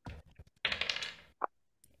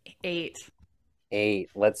 8. 8.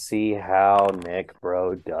 Let's see how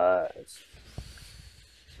NicBro does.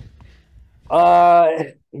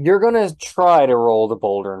 You're gonna try to roll the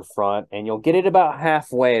boulder in front, and you'll get it about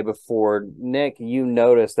halfway before Nick. You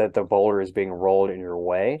notice that the boulder is being rolled in your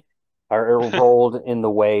way, or rolled in the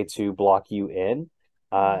way to block you in.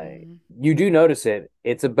 You do notice it.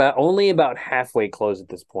 It's only about halfway closed at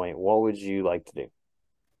this point. What would you like to do?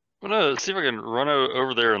 I'm gonna see if I can run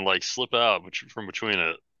over there and like slip out from between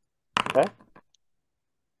it. Okay.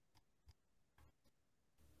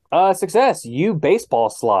 Success. You baseball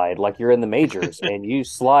slide like you're in the majors, and you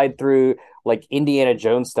slide through like Indiana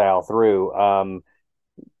Jones style through.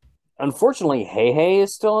 Unfortunately, Hey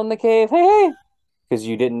is still in the cave. Hey, because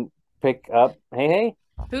you didn't pick up Hey.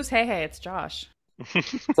 Who's Hey? It's Josh.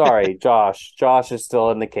 Sorry, Josh. Josh is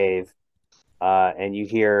still in the cave. And you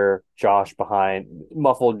hear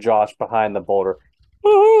muffled Josh behind the boulder.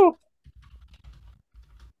 Woo-hoo!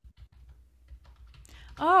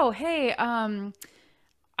 Oh, hey,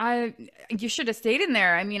 you should have stayed in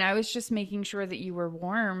there. I mean, I was just making sure that you were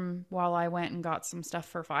warm while I went and got some stuff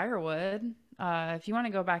for firewood. If you want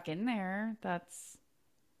to go back in there,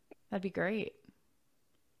 that'd be great.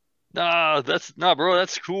 Nah, bro,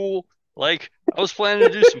 that's cool. Like, I was planning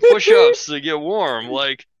to do some push-ups to get warm.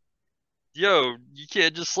 Like, yo, you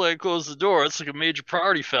can't just like close the door. It's like a major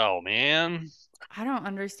priority foul, man. I don't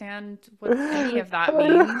understand what any of that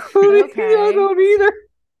means. Okay. I Okay. don't either.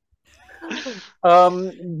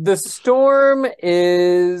 The storm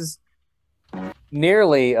is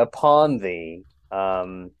nearly upon thee.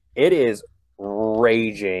 It is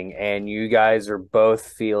raging, and you guys are both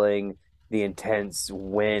feeling the intense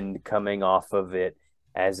wind coming off of it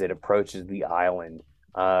as it approaches the island.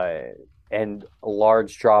 And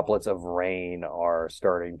large droplets of rain are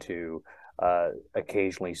starting to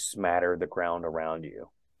occasionally smatter the ground around you.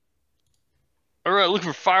 All right, looking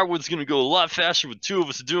for firewood's gonna go a lot faster with two of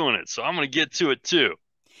us doing it, so I'm gonna get to it too.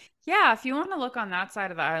 Yeah, if you want to look on that side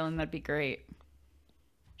of the island, that'd be great.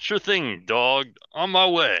 Sure thing, dog. On my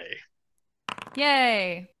way.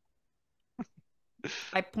 Yay!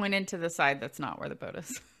 I pointed to the side that's not where the boat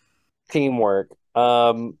is. Teamwork.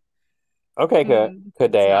 Okay, It's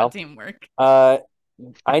Codey. not teamwork. I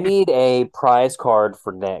need a prize card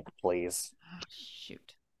for Nick, please. Oh,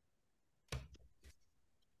 shoot.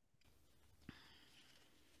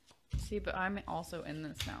 See, but I'm also in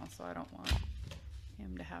this now, so I don't want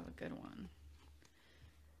him to have a good one.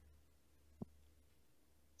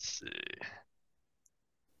 Let's see.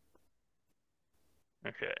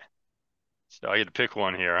 Okay. So I get to pick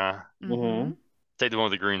one here, huh? Mm-hmm. Take the one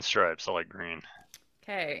with the green stripes. I like green.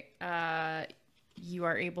 Okay. You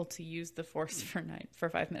are able to use the force for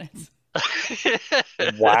 5 minutes.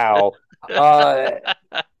 Wow.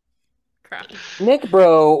 Crap.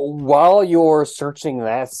 NicBro, while you're searching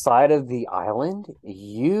that side of the island,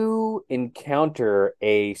 you encounter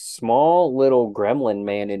a small little gremlin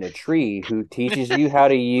man in a tree who teaches you how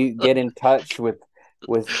to get in touch with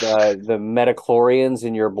the metachlorians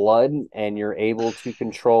in your blood, and you're able to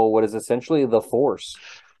control what is essentially the force,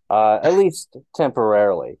 at least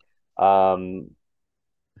temporarily. Wowie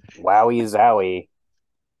zowie.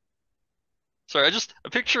 Sorry, I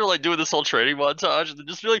picture like doing this whole training montage and then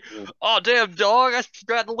just be like, "Oh damn, dog! I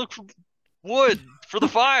forgot to look for wood for the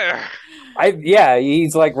fire."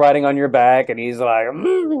 He's like riding on your back, and he's like,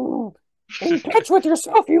 in touch with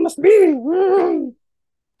yourself, you must be.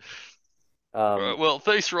 Well,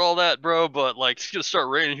 thanks for all that, bro. But like, it's gonna start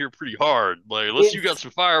raining here pretty hard. Like, unless you got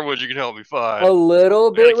some firewood, you can help me find. A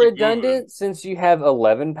little bit redundant moving. since you have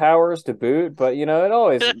 11 powers to boot, but it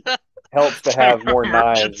always helps to have more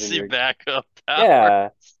knives in your backup power. Yeah.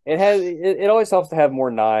 It always helps to have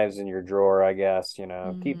more knives in your drawer, I guess. Keep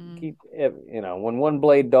it, when one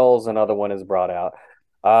blade dulls, another one is brought out.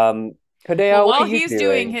 Codey, while he's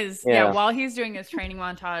doing his training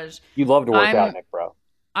montage, you love to work out, NicBro.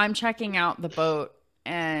 I'm checking out the boat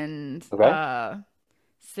and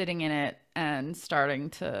sitting in it and starting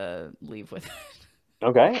to leave with it.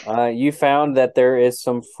 Okay. You found that there is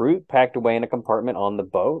some fruit packed away in a compartment on the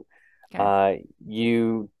boat. Okay.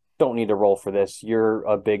 You don't need to roll for this. You're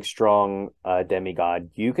a big, strong demigod.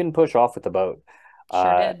 You can push off with the boat.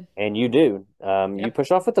 Sure did. And you do. You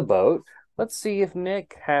push off with the boat. Let's see if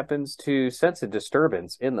Nick happens to sense a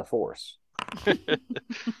disturbance in the force.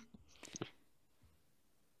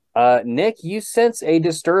 Nick, you sense a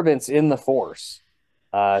disturbance in the force.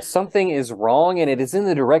 Something is wrong, and it is in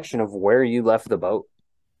the direction of where you left the boat.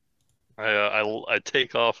 I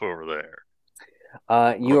take off over there.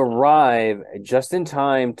 You arrive just in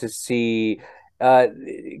time to see.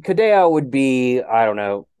 Codey would be, I don't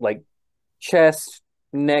know, like chest,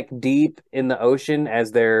 neck deep in the ocean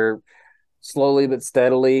as they're slowly but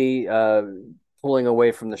steadily pulling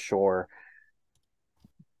away from the shore.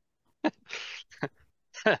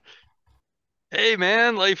 Hey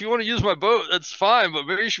man, like if you want to use my boat, that's fine, but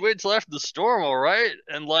maybe you should wait until after the storm, all right?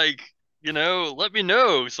 And like, let me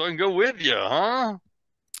know so I can go with you, huh?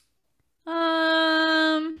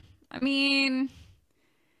 I mean,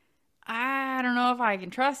 I don't know if I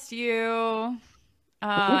can trust you.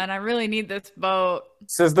 And I really need this boat.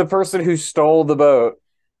 Says the person who stole the boat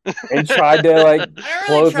and tried to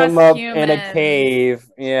close them up in a cave.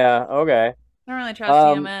 Yeah, okay. I don't really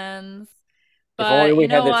trust humans. But if only we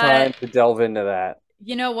had the time to delve into that.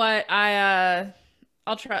 You know what? I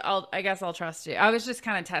guess I'll trust you. I was just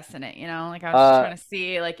kind of testing it, I was just trying to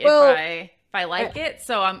see if I like it.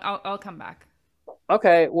 So I'll come back.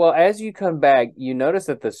 Okay. Well, as you come back, you notice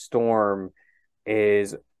that the storm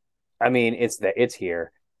is, it's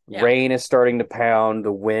here. Yeah. Rain is starting to pound.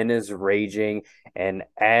 The wind is raging. And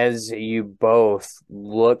as you both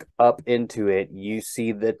look up into it, you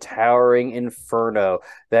see the towering inferno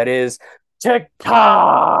that is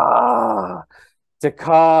Taka!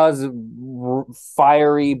 Taka's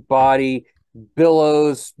fiery body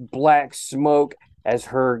billows black smoke as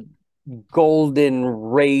her golden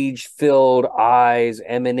rage-filled eyes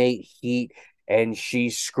emanate heat, and she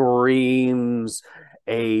screams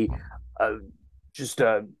a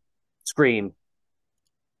scream.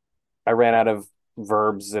 I ran out of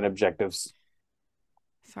verbs and adjectives.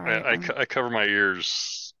 Sorry. I cover my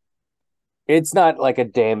ears. It's not like a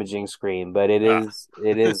damaging scream, but it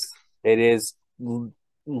is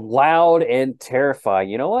loud and terrifying.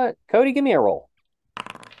 You know what? Codey, give me a roll.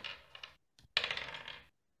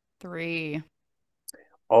 3.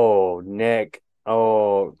 Oh, Nick.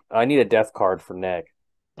 Oh, I need a death card for Nick.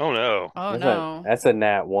 Oh, no. Oh, no. That's a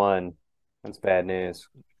nat 1. That's bad news.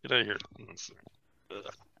 Get out of here.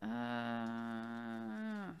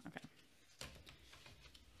 Okay.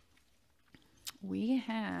 We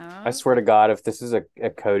have... I swear to God, if this is a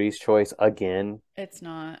Codey's choice again... It's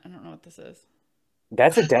not. I don't know what this is.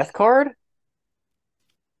 That's a death card?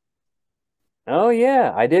 Oh,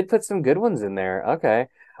 yeah. I did put some good ones in there. Okay.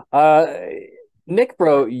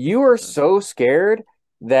 NicBro, you are so scared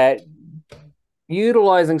that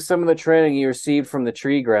utilizing some of the training you received from the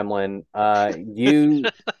tree gremlin, you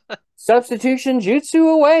substitution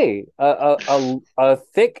jutsu away. A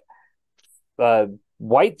thick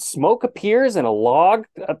white smoke appears and a log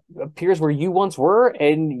appears where you once were,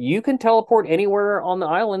 and you can teleport anywhere on the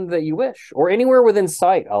island that you wish, or anywhere within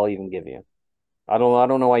sight. I'll even give you. I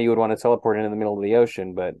don't know why you would want to teleport into the middle of the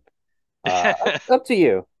ocean, but up to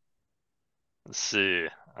you. Let's see.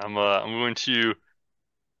 I'm going to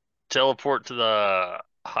teleport to the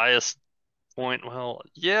highest point. Well,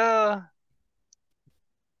 yeah.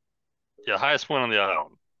 Yeah, highest point on the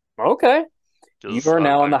island. Okay. You 'Cause are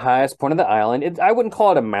now on the highest point of the island. I wouldn't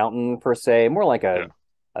call it a mountain per se, more like yeah.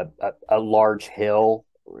 a large hill.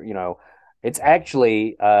 You know, it's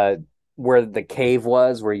actually where the cave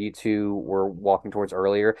was, where you two were walking towards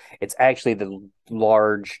earlier. It's actually the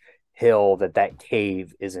large hill that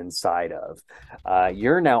cave is inside of.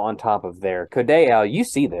 You're now on top of there. Codey, you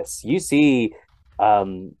see this. You see,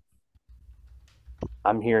 um,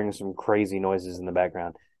 I'm hearing some crazy noises in the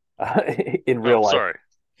background in real Oh, life. sorry.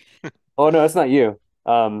 Oh no, it's not you.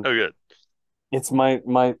 Oh, good. It's my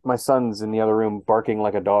son's in the other room barking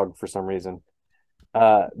like a dog for some reason.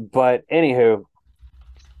 But anywho,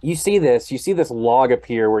 you see this log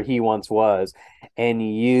appear where he once was,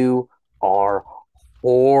 and you are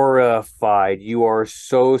horrified. You are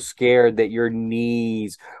so scared that your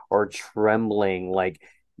knees are trembling, like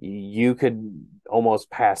you could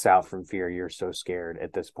almost pass out from fear. You're so scared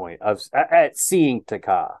at this point of at seeing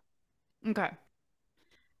Taka. Okay.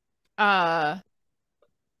 Oh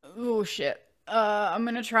shit. I'm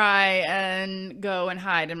gonna try and go and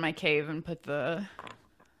hide in my cave and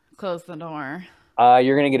close the door.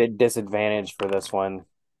 You're gonna get a disadvantage for this one.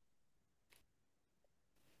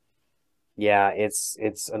 Yeah, it's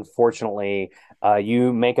unfortunately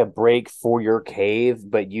you make a break for your cave,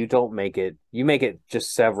 but you don't make it. You make it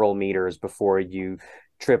just several meters before you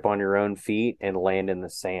trip on your own feet and land in the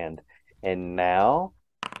sand. And now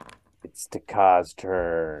it's Taka's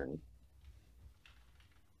turn.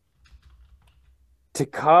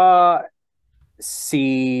 Taka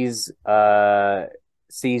sees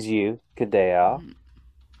you, Kadea,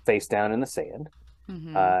 face down in the sand.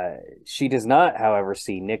 She does not, however,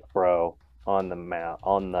 see NicBro on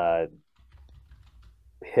the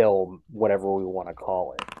hill, whatever we want to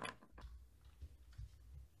call it.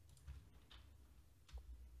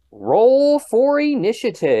 Roll for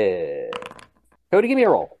initiative. Codey, give me a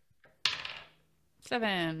roll.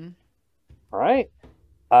 7. All right.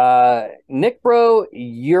 NicBro,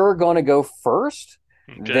 you're gonna go first,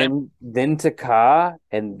 Okay. then Taka,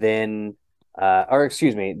 and then or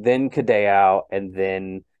excuse me, then Kadeo, and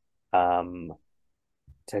then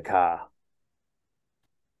Taka.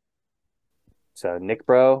 So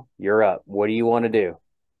NicBro, you're up. What do you want to do?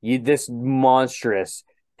 This monstrous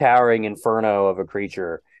towering inferno of a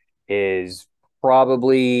creature is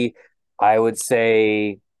probably, I would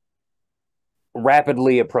say,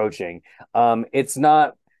 rapidly approaching. It's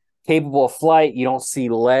not capable of flight. You don't see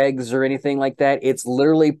legs or anything like that. It's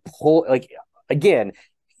literally again,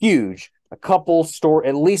 huge. At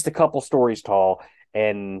least a couple stories tall.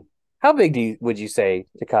 And how big would you say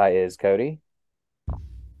Takai is, Codey?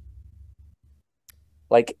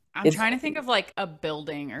 Like, I'm trying to think of like a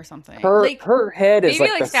building or something. Her head is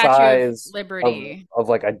like the Statue of size Liberty. of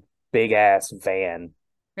like a big ass van.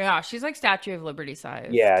 Yeah, she's like Statue of Liberty size.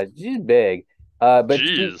 Yeah, she's big. But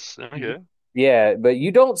Jeez. Okay. yeah, but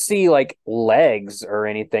you don't see like legs or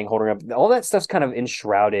anything holding up. All that stuff's kind of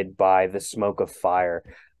enshrouded by the smoke of fire.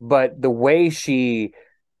 But the way she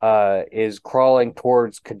is crawling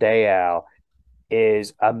towards Kadeo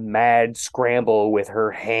is a mad scramble with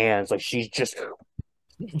her hands. Like she's just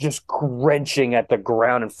wrenching at the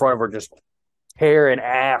ground in front of her, just tearing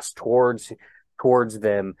ass towards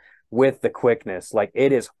them with the quickness. Like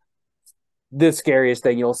it is the scariest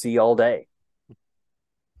thing you'll see all day.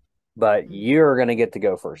 But you're going to get to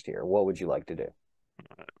go first here. What would you like to do?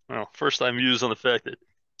 Well, first I'm used on the fact that,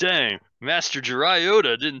 dang, Master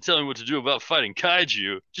Jiraiya didn't tell me what to do about fighting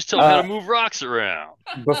kaiju. Just tell me how to move rocks around.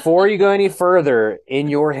 Before you go any further, in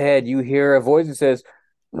your head, you hear a voice that says,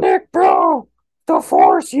 NicBro, the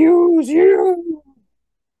Force use you.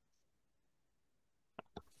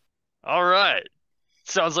 All right.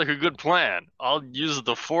 Sounds like a good plan. I'll use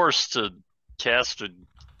the Force to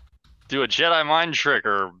do a Jedi mind trick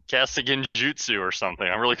or cast a genjutsu or something.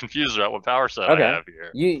 I'm really confused about what power set I have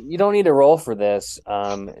here. You don't need to roll for this,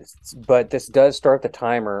 but this does start the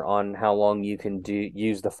timer on how long you can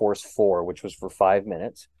use the Force for, which was for 5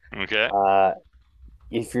 minutes. Okay.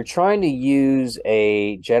 If you're trying to use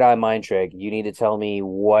a Jedi mind trick, you need to tell me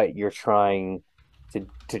what you're trying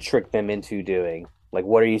to trick them into doing. Like,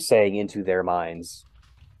 what are you saying into their minds?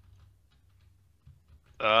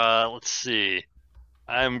 Let's see.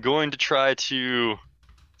 I'm going to try to,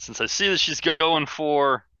 since I see that she's going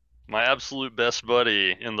for my absolute best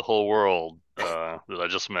buddy in the whole world that I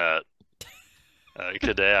just met,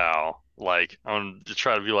 Kadeo, like, I'm going to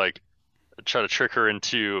try to be like, try to trick her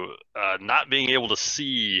into not being able to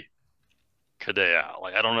see Codey.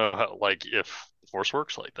 Like, I don't know how, like, if the Force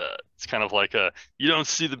works like that. It's kind of like you don't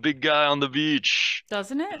see the big guy on the beach.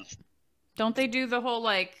 Doesn't it? Don't they do the whole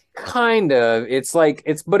like? Kind of.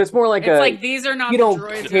 But it's more like it's like these are not you the don't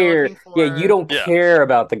droids care. you're looking for. Yeah, you don't care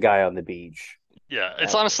about the guy on the beach. Yeah,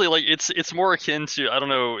 it's honestly like it's more akin to, I don't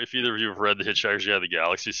know if either of you have read the Hitchhiker's Guide to the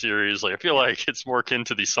Galaxy series. Like, I feel like it's more akin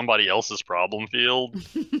to the somebody else's problem field.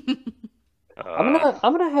 I'm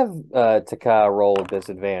gonna have Taka roll a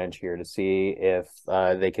disadvantage here to see if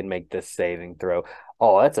they can make this saving throw.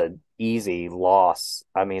 Oh, that's an easy loss.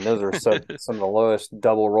 I mean, those are some of the lowest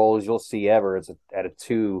double rolls you'll see ever. It's at a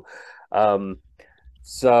 2.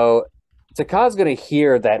 So Taka's gonna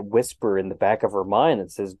hear that whisper in the back of her mind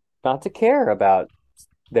that says not to care about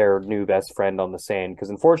their new best friend on the sand,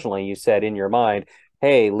 because unfortunately you said in your mind,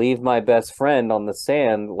 hey, leave my best friend on the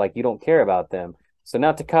sand, like you don't care about them. So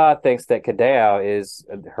now Taka thinks that Codey is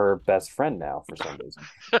her best friend now for some reason.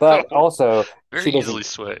 But also very easily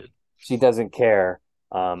swayed. She doesn't care,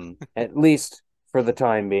 at least for the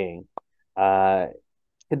time being. Codey,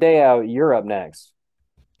 you're up next.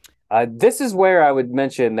 This is where I would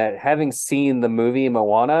mention that having seen the movie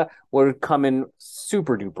Moana would come in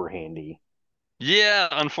super duper handy. Yeah,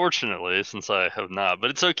 unfortunately, since I have not.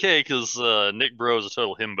 But it's okay, because NicBro is a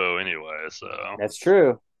total himbo anyway, so. That's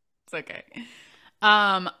true. It's okay.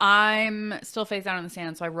 I'm still face down in the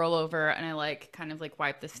sand, so I roll over and I like kind of like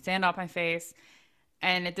wipe the sand off my face.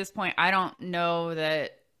 And at this point, I don't know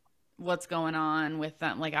that what's going on with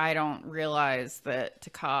them. Like, I don't realize that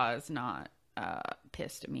Taka is not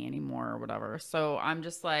pissed at me anymore or whatever. So I'm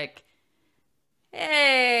just like,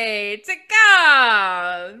 hey,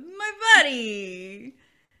 Taka, my buddy,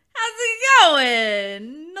 how's it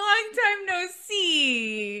going? Long time no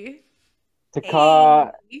see.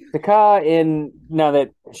 Taka, now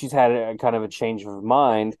that she's had a kind of a change of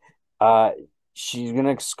mind, she's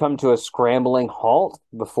gonna come to a scrambling halt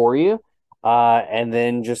before you, and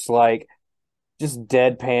then just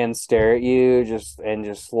deadpan stare at you, just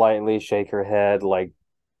slightly shake her head, like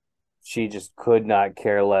she just could not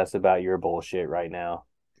care less about your bullshit right now.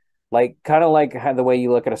 Like, kind of like how the way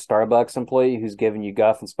you look at a Starbucks employee who's giving you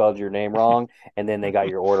guff and spelled your name wrong, and then they got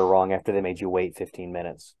your order wrong after they made you wait 15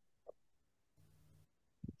 minutes.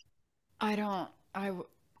 I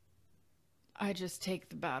just take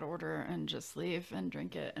the bad order and just leave and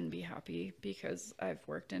drink it and be happy, because I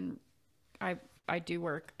do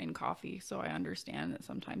work in coffee, so I understand that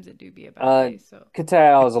sometimes it do be a bad day. So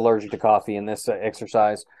Katal is allergic to coffee in this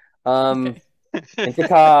exercise. Okay. And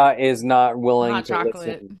Taka is not willing hot to chocolate,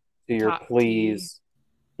 listen to your pleas.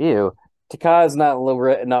 Ew. Taka is not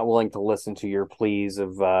willing to listen to your pleas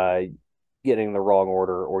of getting the wrong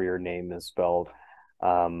order or your name misspelled.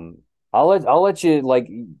 I'll let you, like,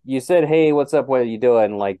 you said, hey, what's up? What are you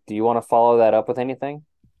doing? Like, do you want to follow that up with anything?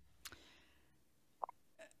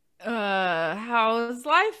 How's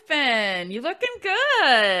life been? You looking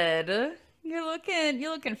good. You're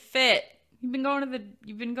looking fit. You've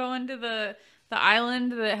been going to the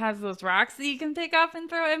island that has those rocks that you can pick up and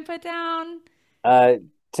throw and put down.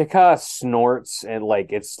 Taka snorts, and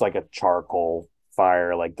like it's like a charcoal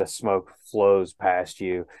fire, like the smoke flows past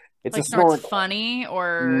you. It's like a snort. Funny,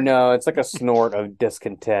 or no, it's like a snort of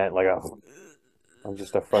discontent, like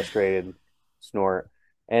just a frustrated snort.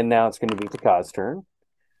 And now it's going to be Taka's turn.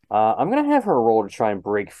 I'm going to have her roll to try and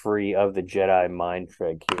break free of the Jedi mind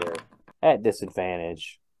trick here at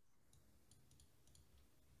disadvantage.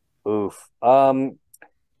 Oof.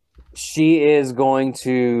 She is going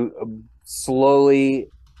to slowly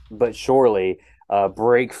but surely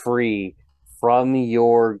break free from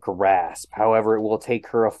your grasp. However, it will take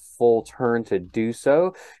her a full turn to do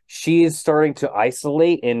so. She is starting to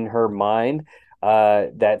isolate in her mind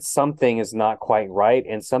that something is not quite right,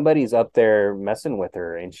 and somebody's up there messing with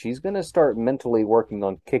her, and she's going to start mentally working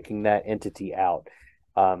on kicking that entity out.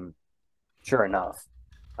 Sure enough.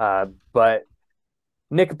 But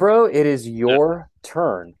NicBro, it is your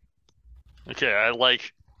turn. Okay,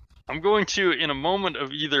 I'm going to, in a moment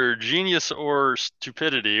of either genius or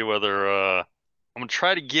stupidity, whether I'm gonna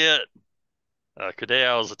try to get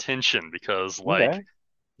Codey's attention, because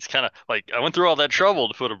it's kind of like I went through all that trouble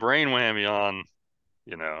to put a brain whammy on,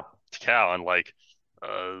 Takao, and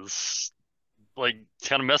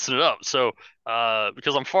kind of messing it up. So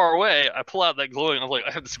because I'm far away, I pull out that glowing. I'm like,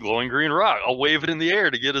 I have this glowing green rock. I'll wave it in the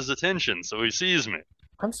air to get his attention, so he sees me.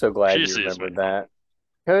 I'm so glad you remembered that.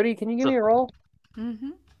 Codey, can you give me a roll? Mm-hmm.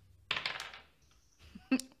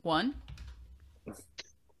 1.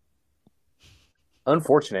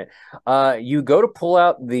 Unfortunate. You go to pull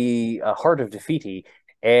out the Heart of Tefiti,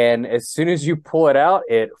 and as soon as you pull it out,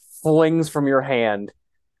 it flings from your hand.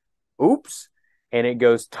 Oops. And it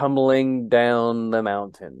goes tumbling down the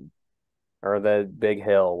mountain. Or the big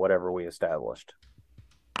hill, whatever we established.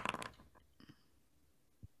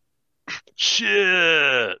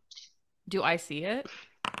 Shit. Do I see it?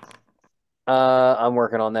 I'm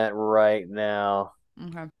working on that right now.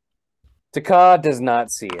 Okay. Taka does not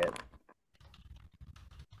see it.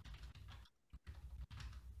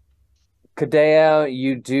 Kadeo,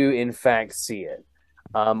 you do in fact see it.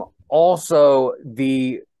 Also,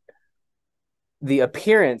 the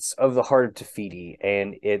appearance of the Heart of Tefiti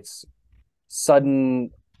and its sudden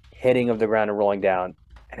hitting of the ground and rolling down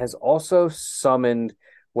has also summoned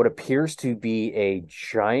what appears to be a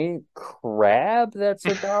giant crab that's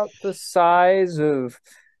about the size of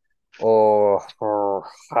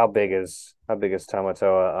how big is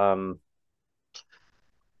Tamatoa?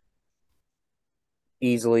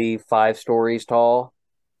 Easily 5 stories tall.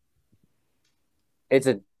 It's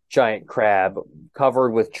a giant crab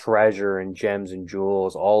covered with treasure and gems and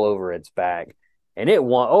jewels all over its back. And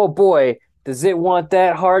oh boy, does it want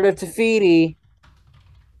that Heart of Tefiti.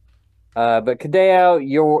 But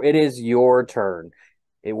Kadeo, it is your turn.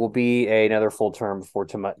 It will be another full turn before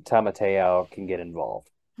Tamateo can get involved.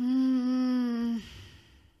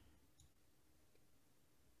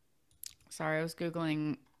 Sorry, I was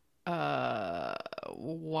Googling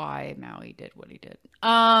why Maui did what he did.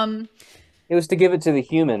 It was to give it to the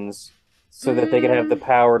humans so that they could have the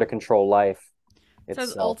power to control life. It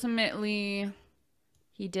says ultimately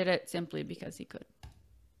he did it simply because he could.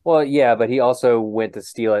 Well, yeah, but he also went to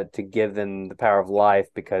steal it to give them the power of life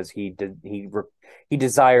because he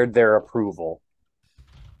desired their approval.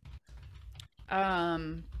 But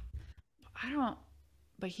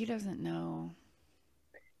he doesn't know.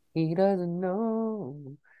 He doesn't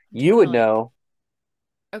know. You would know.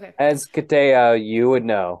 Okay. As Kadeo, you would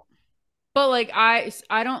know. But like I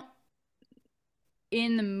don't.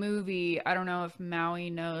 In the movie, I don't know if Maui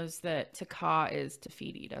knows that Taka is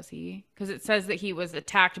Tefiti, does he? Because it says that he was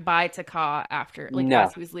attacked by Taka after,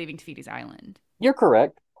 as he was leaving Tefiti's island. You're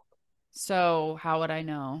correct. So how would I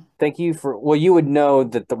know? Thank you for. Well, you would know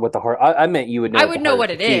that what the heart. I meant you would know. I would know what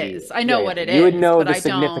it is. I know what it is. You would know the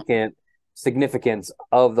significance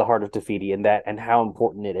of the Heart of Tefiti and how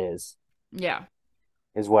important it is. Yeah,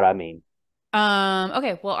 is what I mean.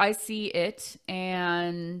 Okay, well, I see it,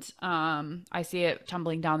 and I see it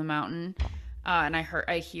tumbling down the mountain, and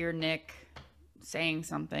I hear Nick saying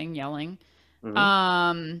something, yelling.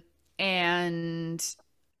 Mm-hmm. And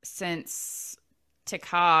since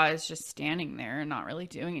Taka is just standing there and not really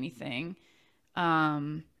doing anything,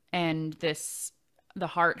 and the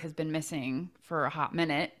heart has been missing for a hot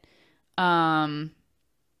minute, and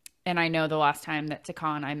I know the last time that Taka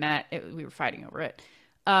and I met, we were fighting over it.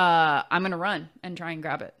 I'm gonna run and try and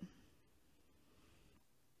grab it.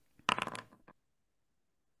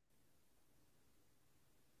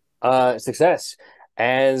 Success.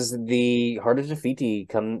 As the Heart of Tefiti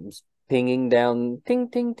comes pinging down, ting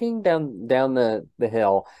ting ting down the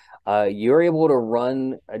hill, you're able to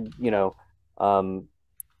run,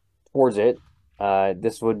 towards it.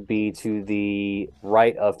 This would be to the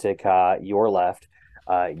right of Taka, your left.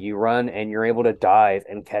 You run and you're able to dive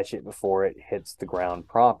and catch it before it hits the ground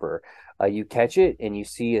proper. You catch it and you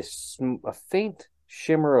see a faint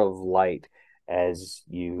shimmer of light as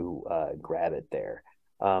you grab it there.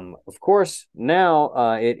 Of course,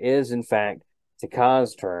 now it is in fact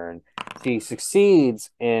Taka's turn. She succeeds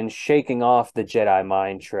in shaking off the Jedi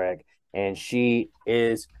mind trick, and she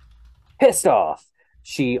is pissed off.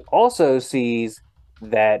 She also sees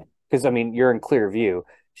that, because you're in clear view.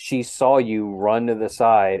 She saw you run to the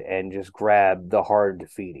side and just grab the Heart of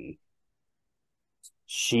Tefiti.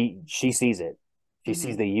 She sees it. She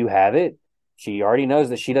sees that you have it. She already knows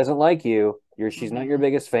that she doesn't like you. She's not your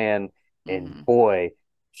biggest fan. And boy,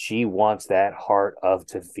 she wants that Heart of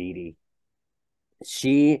Tefiti.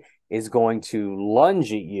 She is going to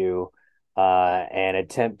lunge at you and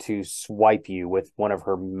attempt to swipe you with one of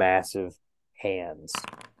her massive hands.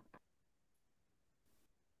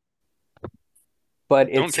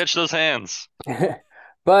 But don't catch those hands.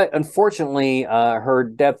 But unfortunately, her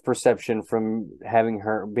depth perception from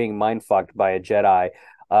being mind fucked by a Jedi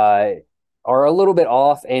are a little bit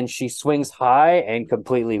off, and she swings high and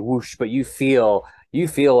completely whoosh. But you feel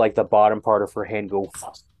like the bottom part of her hand go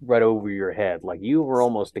right over your head, like you were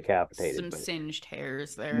almost decapitated. Some singed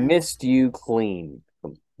hairs there. Missed you clean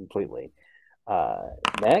completely.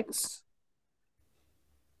 Next.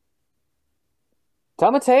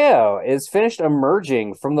 Tamateo is finished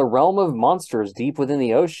emerging from the realm of monsters deep within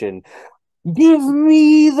the ocean. Give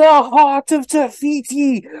me the Heart of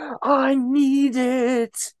Tefiti! I need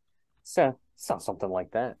it! So, sounds something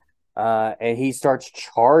like that. and he starts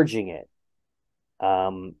charging it.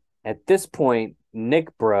 At this point,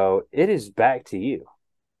 NicBro, it is back to you.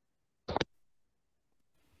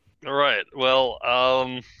 All right. Well,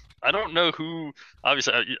 I don't know who.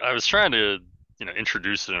 Obviously, I was trying to,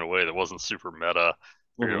 introduce it in a way that wasn't super meta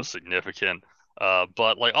or significant.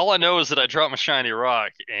 But like all I know is that I dropped my shiny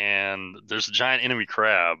rock and there's a giant enemy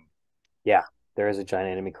crab. Yeah, there is a giant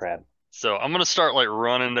enemy crab. So I'm gonna start like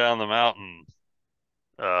running down the mountain,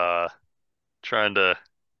 trying to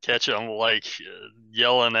catch it. I'm like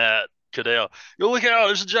yelling at Codey, "Yo, look out!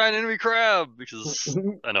 There's a giant enemy crab!" Because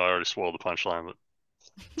I know I already spoiled the punchline, but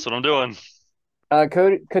that's what I'm doing.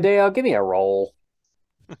 Codey, give me a roll.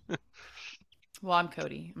 Well, I'm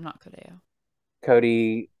Codey. I'm not Codey.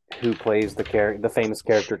 Codey, who plays the famous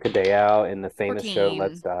character Codey in the famous 14. show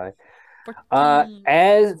Let's Die. 14.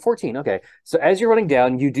 As 14, okay. So as you're running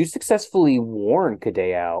down, you do successfully warn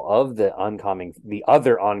Codey of the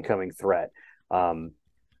other oncoming threat.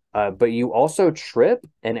 But you also trip,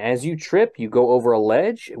 and as you trip, you go over a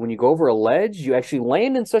ledge. When you go over a ledge, you actually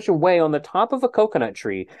land in such a way on the top of a coconut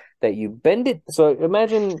tree that you bend it. So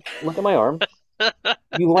imagine, look at my arm.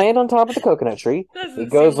 You land on top of the coconut tree. It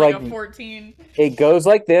goes like a 14. It goes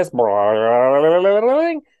like this, and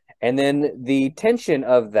then the tension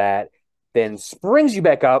of that then springs you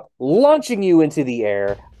back up, launching you into the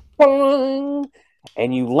air, and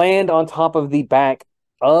you land on top of the back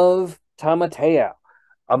of Tamateo.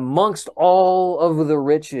 Amongst all of the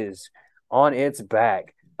riches on its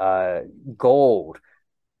back, gold,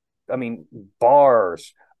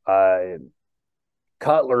 bars,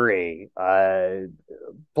 cutlery,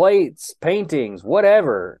 plates, paintings,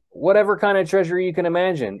 whatever kind of treasure you can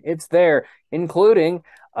imagine, it's there, including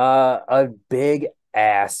a big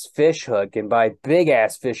ass fish hook. And by big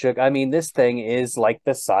ass fish hook, I mean this thing is like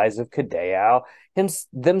the size of Codey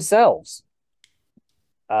themselves.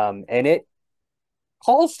 And it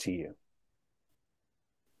calls to you.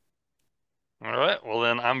 All right. Well,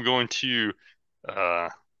 then I'm going to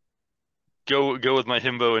go with my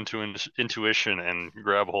himbo intuition and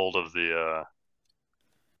grab hold of the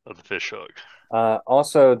fish hook.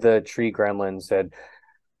 Also, the tree gremlin said,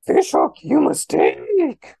 "Fish hook, you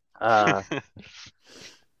mistake." However,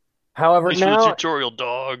 thanks for the tutorial,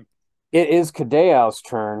 dog. It is Codey's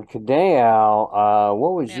turn. Codey,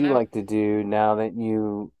 what would you like to do now that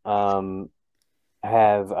you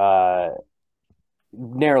have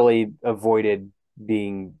narrowly avoided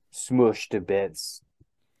being smushed to bits?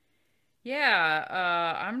 Yeah,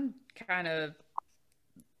 I'm kind of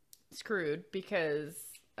screwed because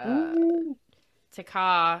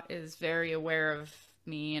Taka is very aware of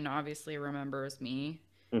me and obviously remembers me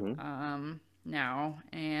now,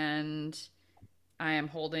 and I am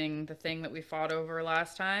holding the thing that we fought over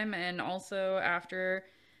last time, and also after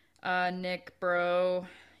NicBro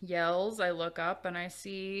yells, I look up and I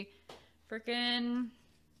see freaking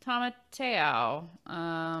Tamateo.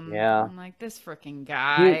 Yeah. I'm like, this freaking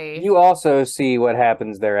guy. You also see what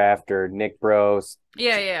happens thereafter. NicBro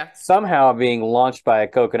somehow being launched by a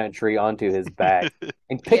coconut tree onto his back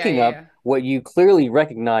and picking up what you clearly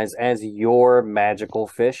recognize as your magical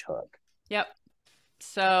fish hook. Yep.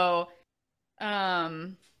 So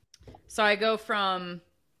I go from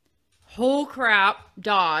whole crap,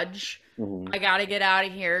 dodge. I gotta get out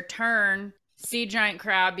of here, turn, see giant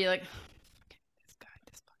crab, be like,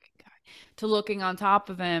 this fucking guy, to looking on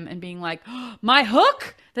top of him and being like, oh, my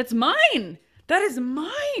hook, that's mine, that is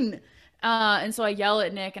mine. And so I yell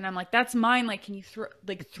at Nick and I'm like, that's mine, like, can you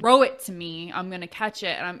throw it to me, I'm gonna catch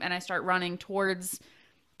it. And I start running towards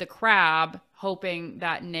the crab, hoping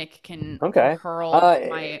that Nick can hurl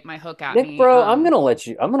my hook at me. NicBro, I'm gonna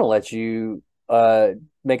let you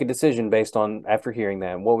make a decision based on after hearing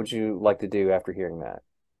that. What would you like to do after hearing that?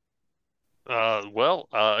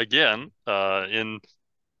 Again, in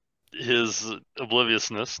his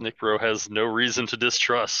obliviousness, NicBro has no reason to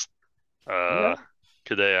distrust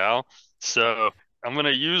Codey. So I'm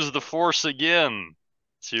gonna use the force again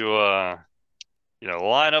to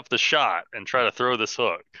line up the shot and try to throw this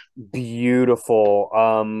hook. Beautiful.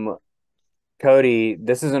 Codey,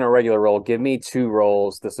 this isn't a regular roll. Give me 2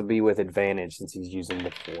 rolls. This will be with advantage since he's using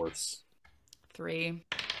the force. 3.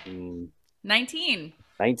 19.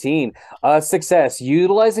 19. Success.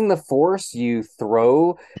 Utilizing the force, you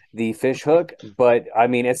throw the fish hook, but I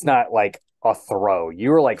mean, it's not like a throw.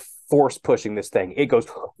 You're like force pushing this thing. It goes,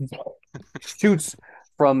 shoots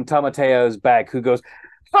from Tamateo's back, who goes,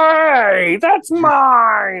 "Hey, that's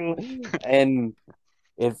mine!" And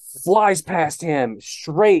it flies past him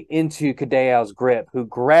straight into Codey's grip, who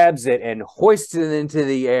grabs it and hoists it into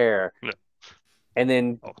the air. Yeah. And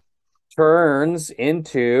then turns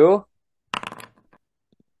into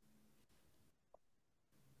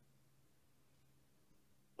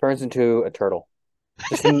Turns into a turtle.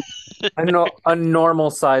 Just a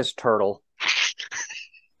normal-sized turtle.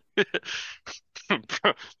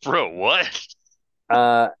 Bro, what?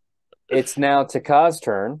 It's now Taka's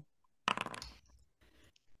turn.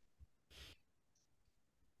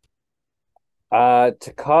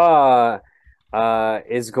 Taka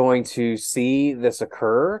is going to see this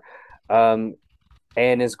occur, and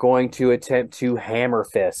is going to attempt to hammer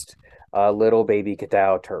fist little baby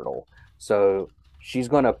Kadao turtle. So she's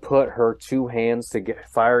going to put her two hands to get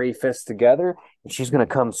fiery fists together, and she's going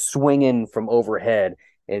to come swinging from overhead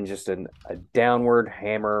in just a downward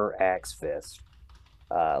hammer axe fist.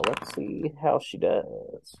 Let's see how she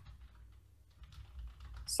does.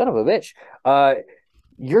 Son of a bitch.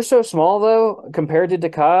 You're so small, though, compared to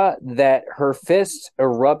Taka, that her fists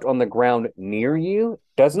erupt on the ground near you.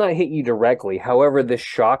 Does not hit you directly. However, the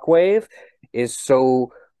shockwave is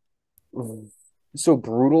so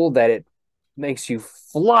brutal that it makes you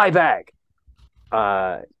fly back.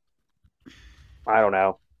 I don't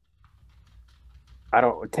know.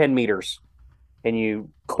 10 meters. And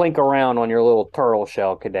you clink around on your little turtle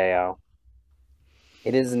shell, Kadeo.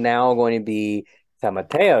 It is now going to be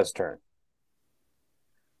Tamateo's turn.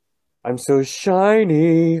 I'm so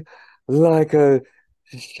shiny, like a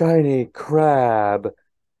shiny crab.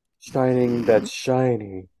 Shining that's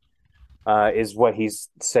shiny, is what he's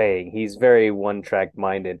saying. He's very one-track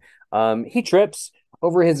minded. He trips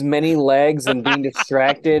over his many legs and being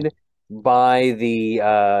distracted by the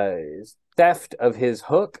theft of his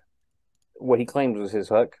hook, what he claimed was his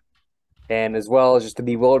hook, and as well as just the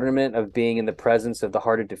bewilderment of being in the presence of the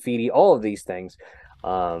Heart of Tefiti, all of these things.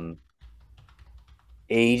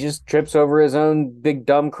 He just trips over his own big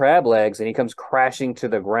dumb crab legs, and he comes crashing to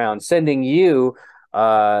the ground, sending you,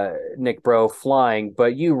 NicBro, flying,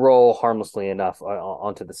 but you roll harmlessly enough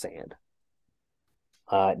onto the sand.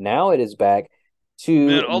 Now it is back to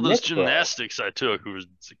Man, all those NicBro. gymnastics I took was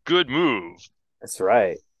a good move. That's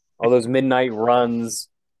right. All those midnight runs,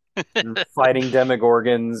 fighting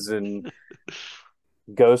demogorgons and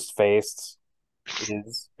ghost faces.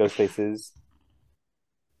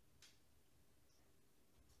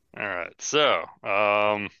 All right, so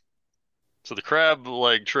the crab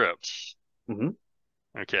leg tripped. Mm-hmm.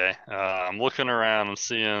 Okay, I'm looking around and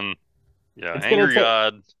seeing, Angry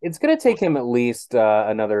God. It's gonna take him at least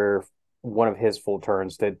another one of his full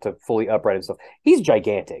turns to fully upright himself. He's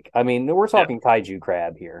gigantic. I mean, we're talking kaiju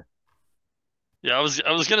crab here. Yeah, I was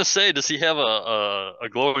gonna say, does he have a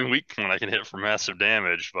glowing weak point I can hit for massive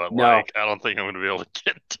damage? But No. I don't think I'm gonna be able to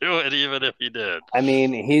get to it, even if he did. I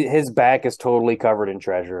mean, his back is totally covered in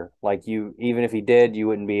treasure. Like, even if he did, you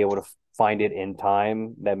wouldn't be able to find it in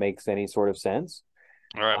time. That makes any sort of sense.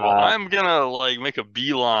 All right, well, I'm gonna make a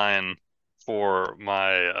beeline for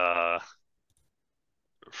my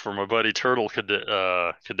buddy Turtle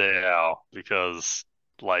Kadeo, because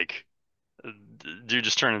dude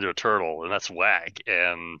just turned into a turtle, and that's whack.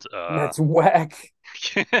 And that's whack.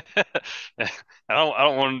 I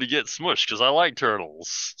don't want him to get smushed because I like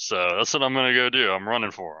turtles, so that's what I'm gonna go do. I'm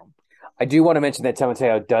running for him. I do want to mention that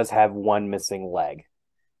Tamateo does have one missing leg.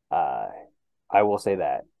 I will say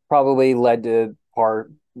that probably led to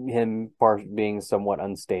part being somewhat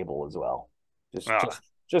unstable as well.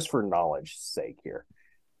 Just for knowledge's sake here.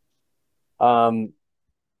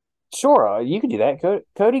 Sure, you can do that.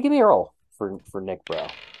 Codey, give me a roll for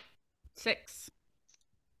NicBro. 6.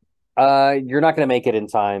 You're not going to make it in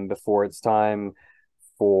time before it's time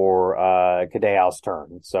for Kadeo's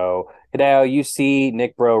turn. So, Kadeo, you see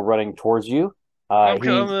NicBro running towards you. I'm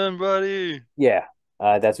coming, buddy. Yeah,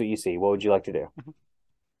 that's what you see. What would you like to do?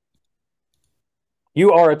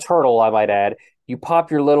 You are a turtle, I might add. You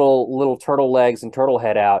pop your little turtle legs and turtle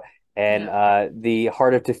head out, and the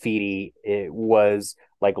Heart of Tefiti, it was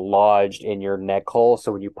like lodged in your neck hole.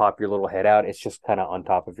 So when you pop your little head out, it's just kind of on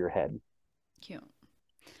top of your head. Cute.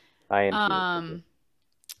 I am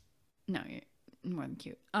cute. No, you're more than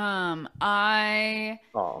cute. Oh.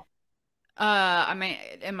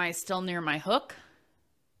 Am I still near my hook?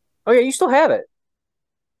 Oh yeah, you still have it.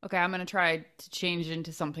 Okay, I'm gonna try to change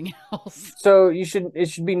into something else. So it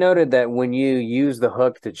should be noted that when you use the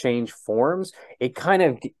hook to change forms, it kind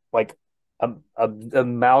of like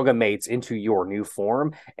amalgamates into your new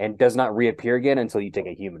form and does not reappear again until you take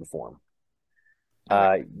a human form.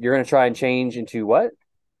 Okay. You're gonna try and change into what?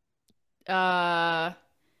 Gosh,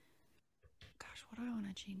 what do I want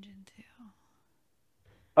to change into?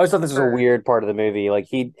 I always thought this was a weird part of the movie. Like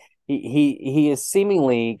he is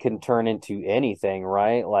seemingly can turn into anything,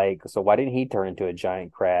 right? Like, so why didn't he turn into a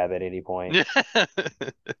giant crab at any point?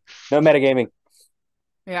 No metagaming.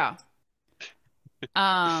 Yeah.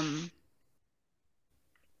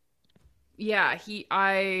 Yeah,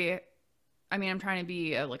 I mean, I'm trying to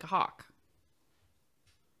be like a hawk.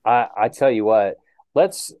 I tell you what,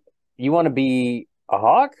 you want to be a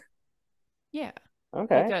hawk? Yeah.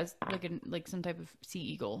 Okay. Like some type of sea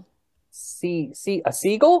eagle. A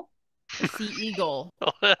seagull? A sea eagle.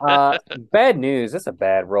 Bad news. That's a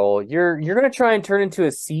bad roll. You're gonna try and turn into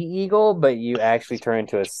a sea eagle, but you actually turn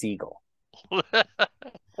into a seagull.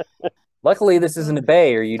 Luckily, this isn't a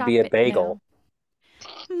bay, or you'd be a bagel.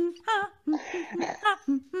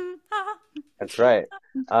 That's right.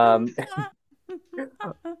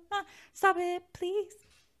 Stop it, please.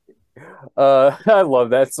 I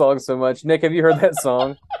love that song so much. Nick, have you heard that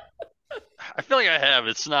song? I feel like I have.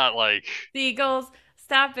 It's not like Seagulls.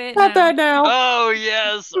 Stop it Not now. that now. Oh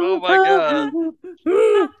yes! Oh my god!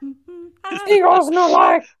 Seagulls no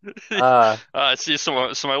like. See, so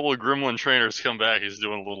my little gremlin trainer's come back. He's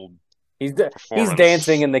doing a little. He's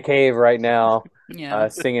dancing in the cave right now. Yeah.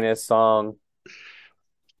 Singing his song.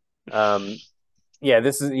 Yeah,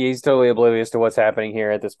 he's totally oblivious to what's happening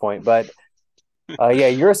here at this point. But yeah,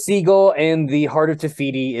 you're a seagull, and the Heart of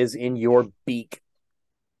Tefiti is in your beak.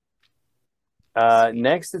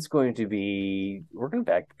 Next, it's going to be going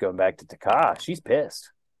back to Taka. She's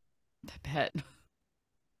pissed. I bet.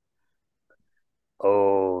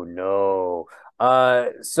 Oh no.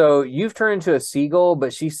 So you've turned into a seagull,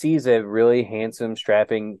 but she sees a really handsome,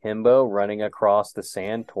 strapping himbo running across the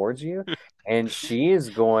sand towards you, and she is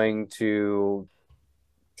going to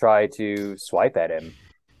try to swipe at him.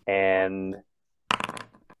 And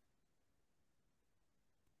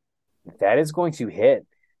that is going to hit.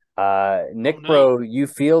 NicBro, you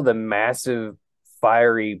feel the massive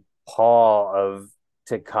fiery paw of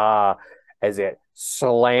Taka as it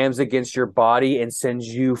slams against your body and sends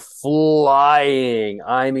you flying.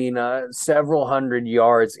 I mean, several hundred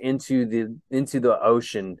yards into the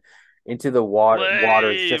ocean, into the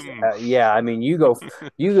water. Just yeah, I mean, you go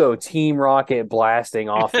Team Rocket blasting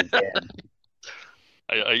off again.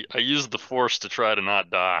 I used the force to try to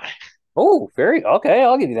not die. Oh, okay.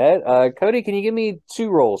 I'll give you that. Codey, can you give me 2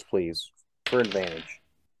 rolls, please, for advantage?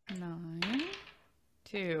 9,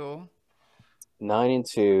 2. 9 and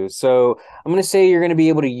 2. So I'm going to say you're going to be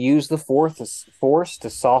able to use the force to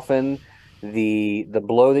soften the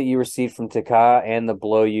blow that you received from Taka and the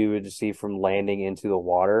blow you would receive from landing into the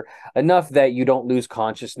water, enough that you don't lose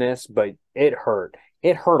consciousness, but it hurt.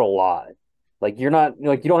 It hurt a lot. Like you don't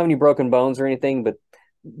have any broken bones or anything, but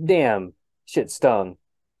damn, shit stung.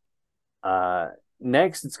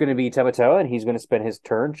 Next, it's going to be Tamatoa, and he's going to spend his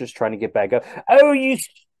turn just trying to get back up. Oh, you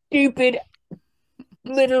stupid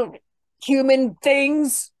little human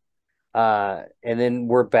things. And then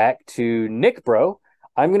we're back to NicBro.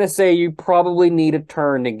 I'm going to say you probably need a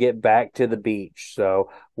turn to get back to the beach.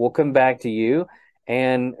 So we'll come back to you.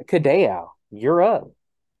 And Kadeo, you're up.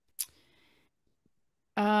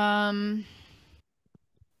 I'm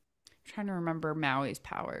trying to remember Maui's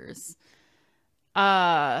powers. You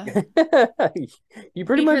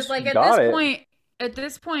pretty much like got at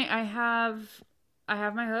this point I have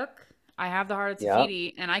my hook, I have the Heart of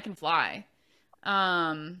Tefiti, and I can fly.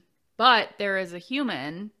 But there is a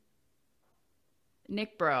human,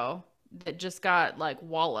 NicBro, that just got like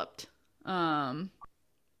walloped. And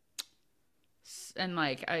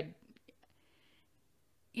like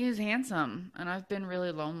he was handsome, and I've been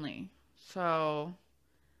really lonely. So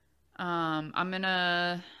I'm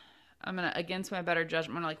gonna against my better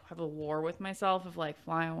judgment, I'm gonna like have a war with myself of like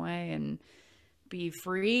fly away and be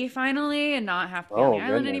free finally and not have to be on the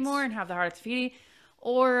island anymore and have the Heart of Tefiti,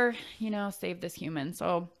 or save this human.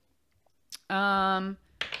 So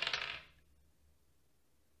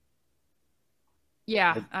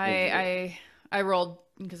yeah, I rolled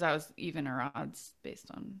because I was even or odds based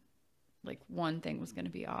on like one thing was going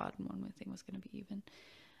to be odd and one thing was going to be even.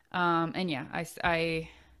 And yeah, I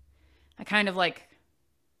kind of like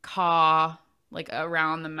caw like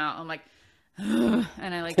around the mountain, like, and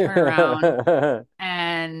I like turn around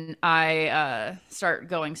and I start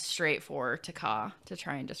going straight for Taka to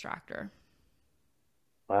try and distract her.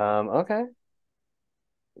 Okay.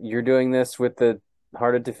 You're doing this with the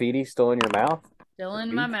Heart of Tefiti still in your mouth? Still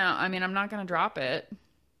in my mouth. I mean, I'm not gonna drop it.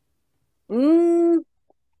 Do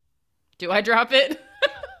I drop it?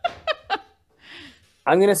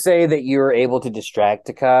 I'm gonna say that you are able to distract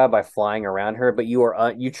Taka by flying around her, but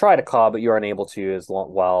you try to call, but you're unable to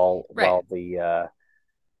while the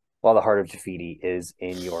Heart of Tefiti is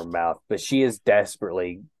in your mouth. But she is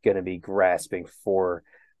desperately gonna be grasping for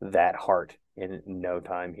that heart in no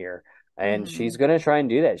time here, and she's gonna try and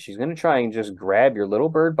do that. She's gonna try and just grab your little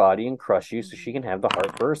bird body and crush you, so she can have the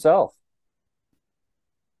heart for herself.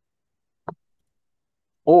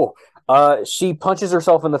 Oh, she punches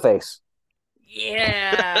herself in the face.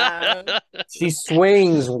 Yeah. She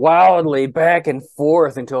swings wildly back and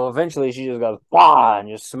forth until eventually she just goes, "Bah!" and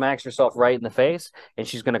just smacks herself right in the face, and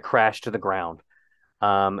she's going to crash to the ground.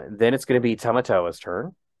 Then it's going to be Tamatoa's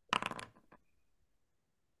turn.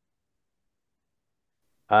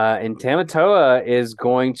 And Tamatoa is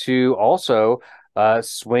going to also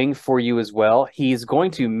swing for you as well. He's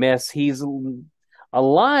going to miss. He's a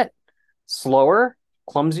lot slower,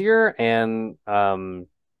 clumsier, and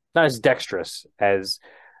not as dexterous as,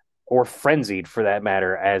 or frenzied for that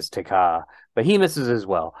matter, as Taka. But he misses as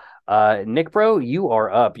well. NicBro, you are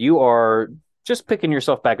up. You are just picking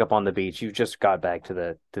yourself back up on the beach. You just got back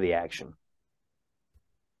to the action.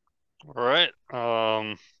 All right.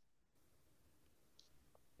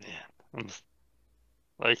 Man,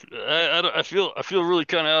 like I feel really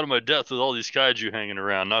kind of out of my depth with all these kaiju hanging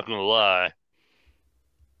around. Not gonna lie.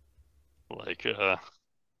 Like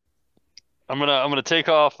I'm gonna take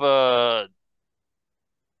off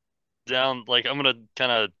down. Like I'm gonna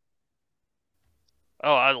kind of.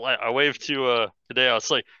 Oh, I wave to Hideo. It's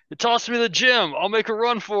like, toss me the gem. I'll make a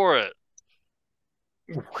run for it.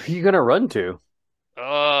 Where are you gonna run to?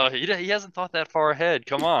 He hasn't thought that far ahead.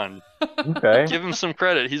 Come on, Okay. give him some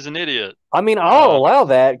credit. He's an idiot. I mean, I'll allow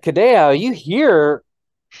that. Kadeo, you hear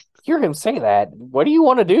him say that. What do you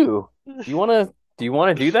want to do? Do you want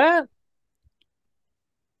to do that?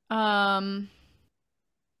 Try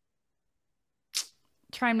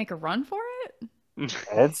and make a run for it?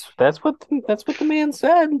 That's what the man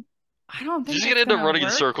said. I don't think You're just it's gonna end up running in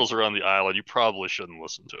work. circles around the island. You probably shouldn't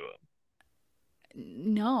listen to it.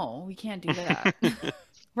 No, we can't do that.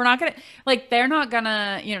 We're not gonna, like, they're not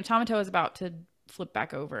gonna, Tamatoa is about to flip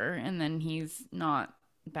back over, and then he's not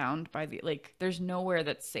bound by there's nowhere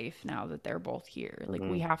that's safe now that they're both here. Like,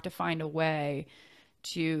 we have to find a way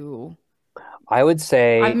to. I would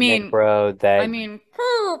say, NicBro, that.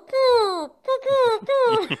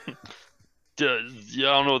 Yeah,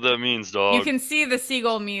 I don't know what that means, dog. You can see the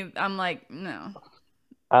seagull me. I'm like, no.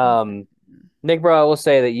 NicBro, I will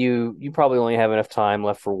say that you probably only have enough time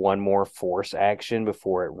left for one more force action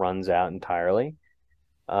before it runs out entirely.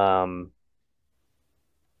 Yeah,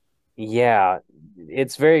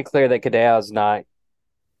 it's very clear that Kadeo's not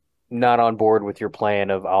on board with your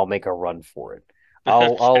plan of I'll make a run for it.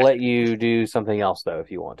 I'll let you do something else though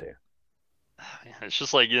if you want to. It's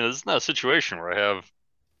just like, this is not a situation where I have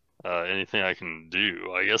anything I can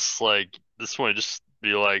do. I guess like this one just be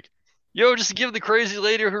like, yo, just give the crazy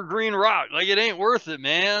lady her green rock. Like, it ain't worth it,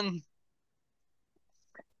 man.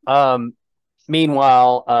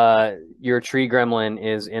 Meanwhile, your tree gremlin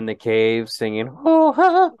is in the cave singing, oh,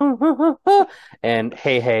 ha, ha, ha, ha, and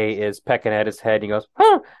Hey is pecking at his head. And he goes,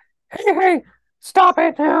 oh, Hey, stop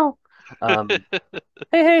it now.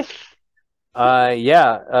 Hey.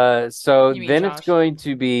 Yeah. So then Josh? It's going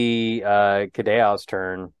to be Kadeo's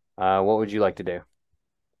turn. What would you like to do?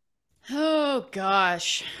 Oh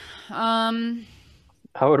gosh. I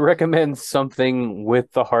would recommend something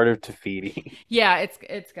with the Heart of Tefiti. Yeah,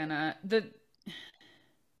 it's gonna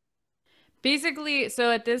basically,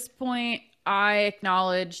 so at this point I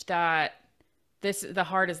acknowledge that the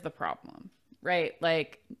heart is the problem, right?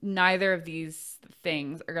 Like, neither of these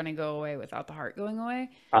things are gonna go away without the heart going away.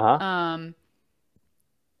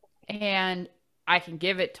 And I can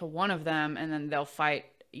give it to one of them and then they'll fight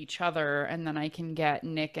each other, and then I can get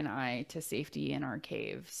Nick and I to safety in our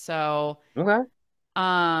cave. So Okay.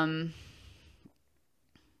 I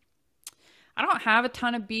don't have a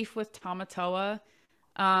ton of beef with Tamatoa.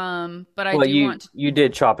 But I do want to. You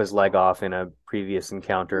did chop his leg off in a previous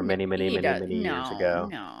encounter many years ago.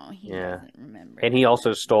 No, he doesn't remember. And he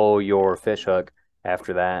also stole your fish hook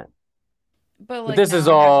after that. But this is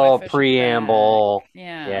all preamble.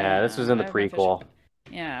 Yeah, this was in the prequel.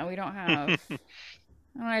 Yeah, we don't have.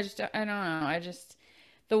 I don't know.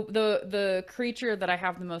 The creature that I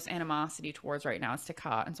have the most animosity towards right now is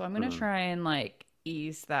Taka, and so I'm gonna try and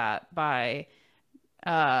ease that by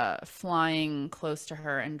flying close to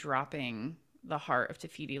her and dropping the Heart of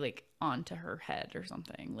Tefiti onto her head or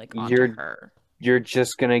something, onto her. You're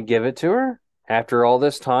just gonna give it to her? After all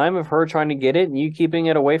this time of her trying to get it and you keeping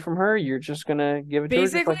it away from her, you're just gonna give it to her?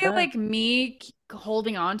 Basically, me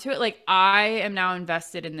holding on to it. I am now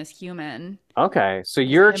invested in this human. Okay, so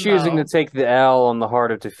you're choosing to take the L on the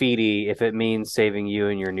Heart of Tefiti if it means saving you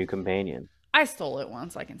and your new companion. I stole it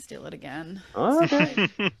once. I can steal it again. Okay.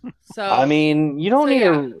 So I mean, you don't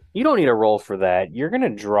need a roll for that. You're gonna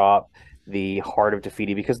drop the Heart of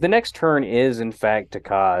Tefiti because the next turn is in fact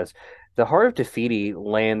Taka's. The Heart of Tefiti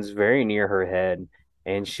lands very near her head,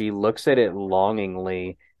 and she looks at it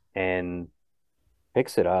longingly and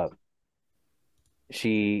picks it up.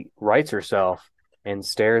 She rights herself and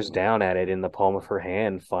stares down at it in the palm of her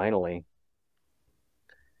hand finally.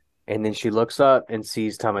 And then she looks up and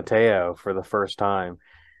sees Tamateo for the first time,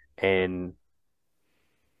 and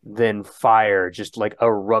then fire just like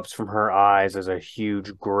erupts from her eyes as a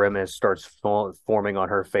huge grimace starts forming on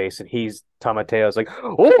her face. And Tamateo's like,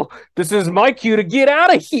 "Oh, this is my cue to get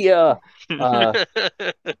out of here."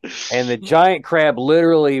 And the giant crab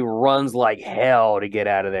literally runs like hell to get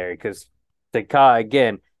out of there because Taka,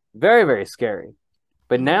 again, very, very scary.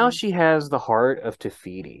 But now she has the heart of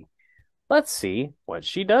Tefiti. Let's see what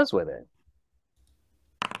she does with it.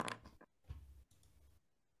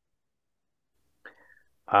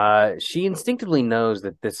 She instinctively knows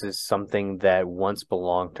that this is something that once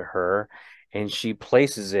belonged to her, and she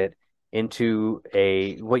places it into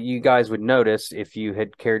what you guys would notice if you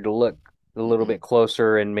had cared to look a little bit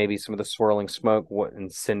closer, and maybe some of the swirling smoke and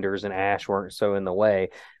cinders and ash weren't so in the way.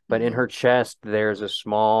 But in her chest, there's a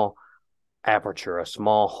small aperture, a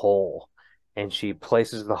small hole, and she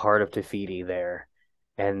places the heart of Tefiti there.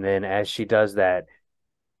 And then as she does that,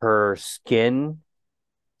 her skin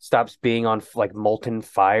stops being on like molten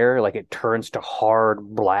fire, like it turns to hard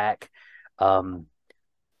black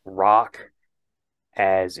rock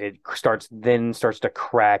as it starts to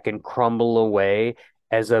crack and crumble away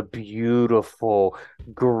as a beautiful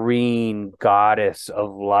green goddess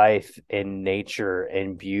of life and nature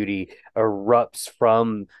and beauty erupts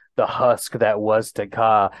from the husk that was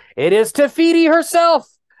Taka. It is Tefiti herself,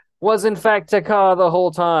 was in fact Taka the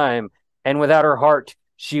whole time, and without her heart,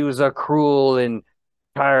 she was a cruel and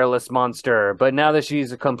tireless monster. But now that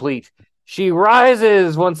she's complete, she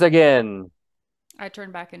rises once again. I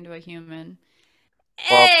turn back into a human.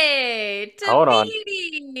 Well, hey, hold on.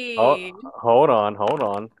 Tefiti! Hold on.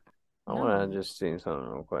 I want to just see something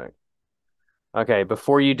real quick. Okay,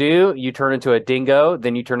 before you do, you turn into a dingo,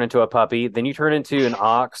 then you turn into a puppy, then you turn into an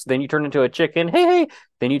ox, then you turn into a chicken, hey,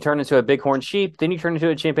 then you turn into a bighorn sheep, then you turn into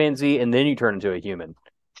a chimpanzee, and then you turn into a human.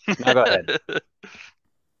 Now go ahead.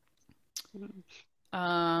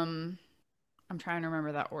 I'm trying to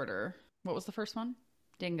remember that order. What was the first one?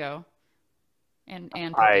 Dingo. And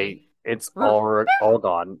puppy. It's all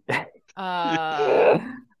gone. That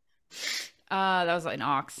was an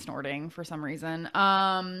ox snorting for some reason.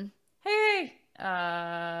 Hey,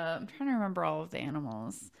 I'm trying to remember all of the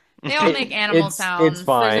animals. They all make animal sounds. It's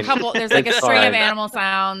fine. There's a couple. There's like a string of animal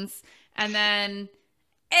sounds, and then,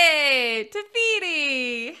 hey,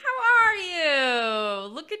 Tefiti, how are you?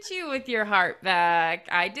 Look at you with your heart back.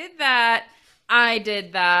 I did that.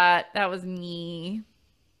 That was me.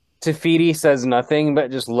 Tefiti says nothing, but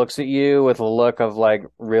just looks at you with a look of like,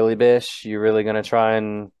 really, bish? You really gonna try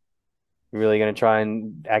and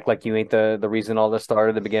act like you ain't the reason all this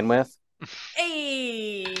started to begin with?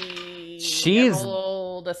 Hey, she's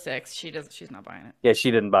rolled a 6. She's not buying it. Yeah,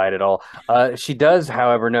 she didn't buy it at all. She does,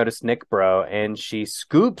 however, notice NicBro, and she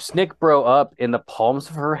scoops NicBro up in the palms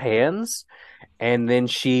of her hands, and then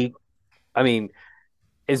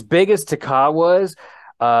as big as Taka was,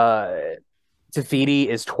 Tefiti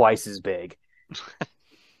is twice as big.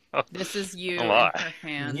 This is you in her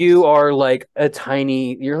hand. You are like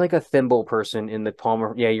you're like a thimble person in the palm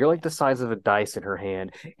of, you're like the size of a dice in her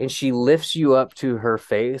hand, and she lifts you up to her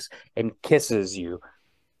face and kisses you.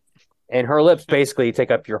 And her lips basically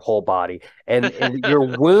take up your whole body, and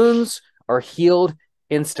your wounds are healed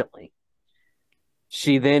instantly.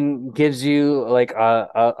 She then gives you like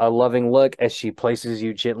a loving look as she places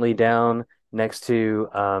you gently down next to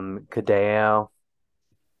Codey,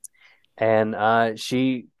 and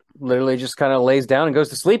she literally just kind of lays down and goes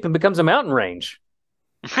to sleep and becomes a mountain range.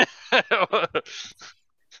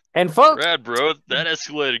 And folks, rad, bro, that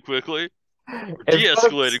escalated quickly.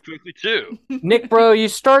 De-escalated quickly too. NicBro, you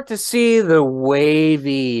start to see the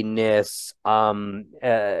waviness, like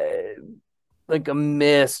a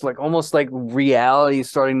mist, like almost like reality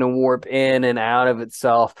starting to warp in and out of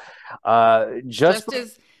itself.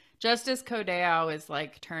 Just as Codey is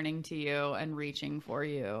like turning to you and reaching for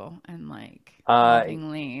you and like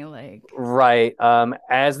lovingly, like right.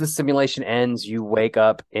 As the simulation ends, you wake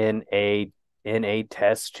up in a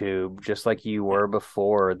test tube, just like you were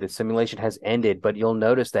before. The simulation has ended, but you'll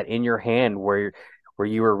notice that in your hand, where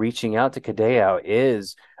you were reaching out to Codey,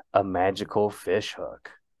 is a magical fish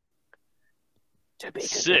hook.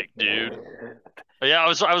 Sick, dude. Yeah,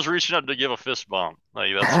 I was reaching out to give a fist bump.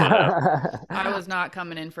 Like that's what happened. I was not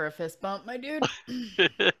coming in for a fist bump, my dude.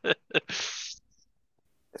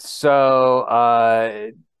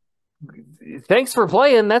 So, thanks for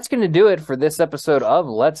playing. That's going to do it for this episode of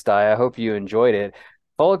Let's Die. I hope you enjoyed it.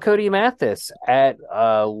 Follow Codey Mathis at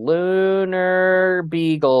Lunar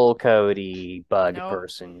Beagle Codey Bug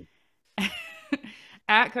Person.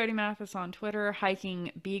 At Codey Mathis on Twitter,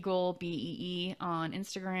 Hiking Beagle BEE on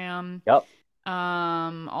Instagram. Yep.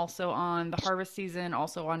 Also on the harvest season,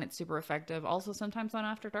 also on It's Super Effective, also sometimes on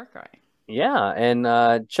After Dark Eye. Yeah,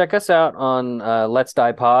 and check us out on Let's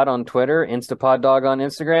Die Pod on Twitter, InstaPodDog on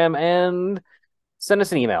Instagram, and send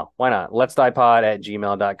us an email. Why not?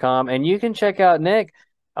 letsdiepod@gmail.com. And you can check out Nick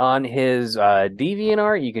on his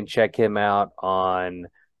DeviantArt. You can check him out on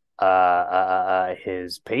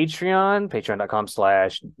his Patreon,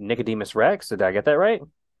 patreon.com/Nicodemus Rexx. Did I get that right?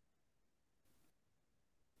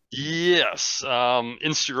 Yes.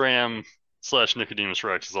 Instagram/Nicodemus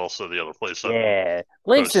Rexx is also the other place. Yeah.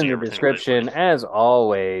 Links in the description as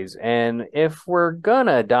always. And if we're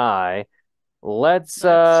gonna die, let's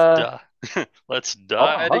die. Let's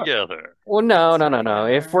die together. Well, no.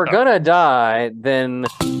 If we're gonna die, then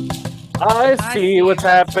I see what's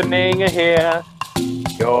happening here.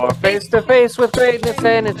 You're face to face with greatness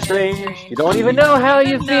and it's strange. You don't even know how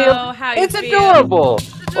you feel. It's adorable.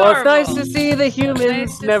 Well, it's nice to see the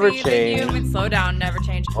humans never change. Slow down, never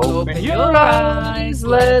change. Open your eyes,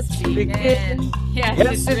 let's begin. Yeah,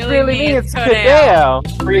 yes, it really means Codey.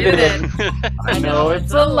 Breathe it in. I know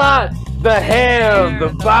it's a lot. The ham, the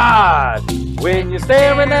bod. When you're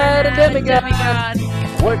staring at a demigod,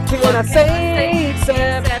 what can I say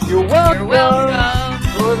except you're welcome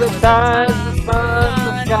for the times, the sun,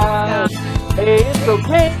 the sky. Hey, it's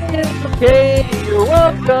okay, you're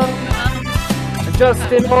welcome.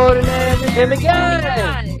 Just an ordinary demigod.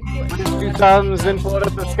 Two thumbs and foot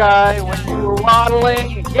up the sky when you were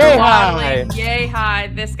waddling. Yay high! Yay high!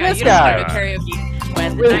 This guy. This You guy. don't go to karaoke.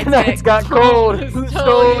 When the nights got cold, who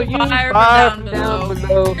stole you fire from down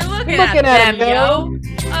below? You're looking at them, yo.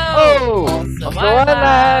 Oh, so I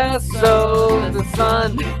lasso the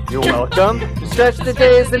sun. You're welcome to stretch the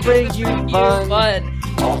days and bring you fun.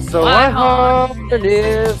 Also, I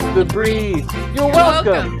harness the breeze. You're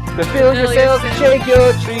welcome to fill your sails and shake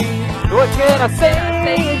your trees. What can I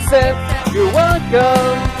say except you're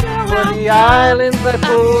welcome for the islands that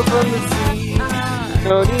pull from the sea.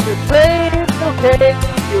 No need to pray, it's okay.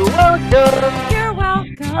 You're welcome. You're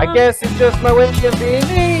welcome. I guess it's just my way of being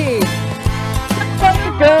me.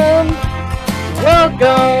 Welcome.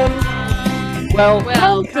 Welcome.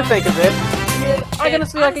 Well, to think of it,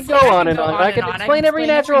 honestly, I could go on and on. I could explain every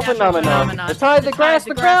natural phenomenon. The tide, the grass,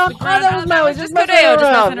 the ground. Oh, that was Maui, just messing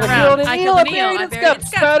around. I killed an eel, I buried its guts.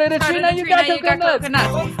 Sprouted a tree, now you got coconuts.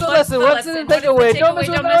 What's the lesson? What's in the takeaway? Don't mess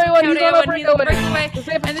with Maui when he's on a breakaway. The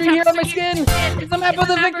tapestry here on my skin is the map of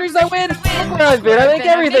the victories I win. Look where I've been, I make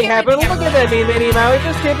everything happen. Look at that mean Minnie Maui,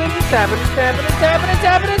 just skipping, just tapping, just tapping, just tapping, and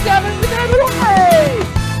tapping, and tapping, and tapping away.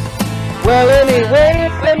 Well,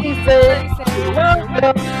 anyway, let me say, you're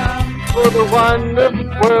welcome for the wonderful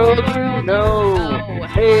world you know.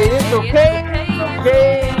 Hey, it's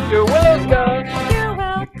okay, you're welcome.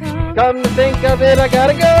 Come to think of it, I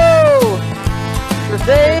gotta go. So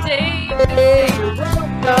say, you're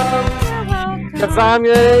welcome. Cause I'm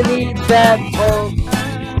gonna need that boat.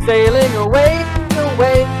 Sailing away,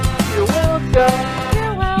 you're welcome.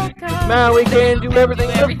 Now we can do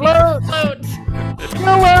everything to float.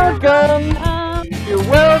 You're welcome. You're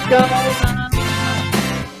welcome.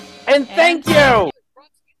 And thank you.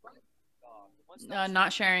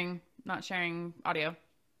 Not sharing audio.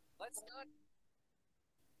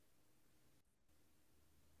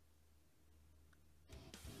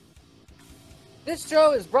 This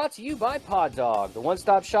show is brought to you by Pod Dog, the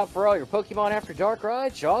one-stop shop for all your Pokemon After Dark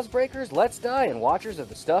rides, Jaws breakers, Let's Die, and watchers of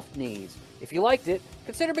the stuffed knees. If you liked it,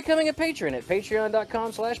 consider becoming a patron at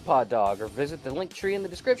patreon.com/poddog or visit the link tree in the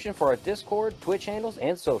description for our Discord, Twitch handles,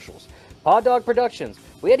 and socials. Pod Dog Productions.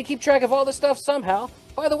 We had to keep track of all this stuff somehow.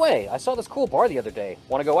 By the way, I saw this cool bar the other day.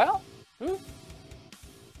 Want to go out?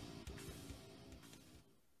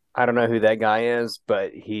 I don't know who that guy is,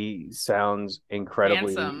 but he sounds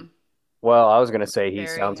incredibly... Handsome. Well, I was going to say he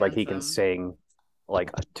Very sounds like he can sing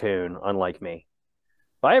like a tune, unlike me.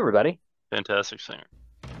 Bye, everybody. Fantastic singer.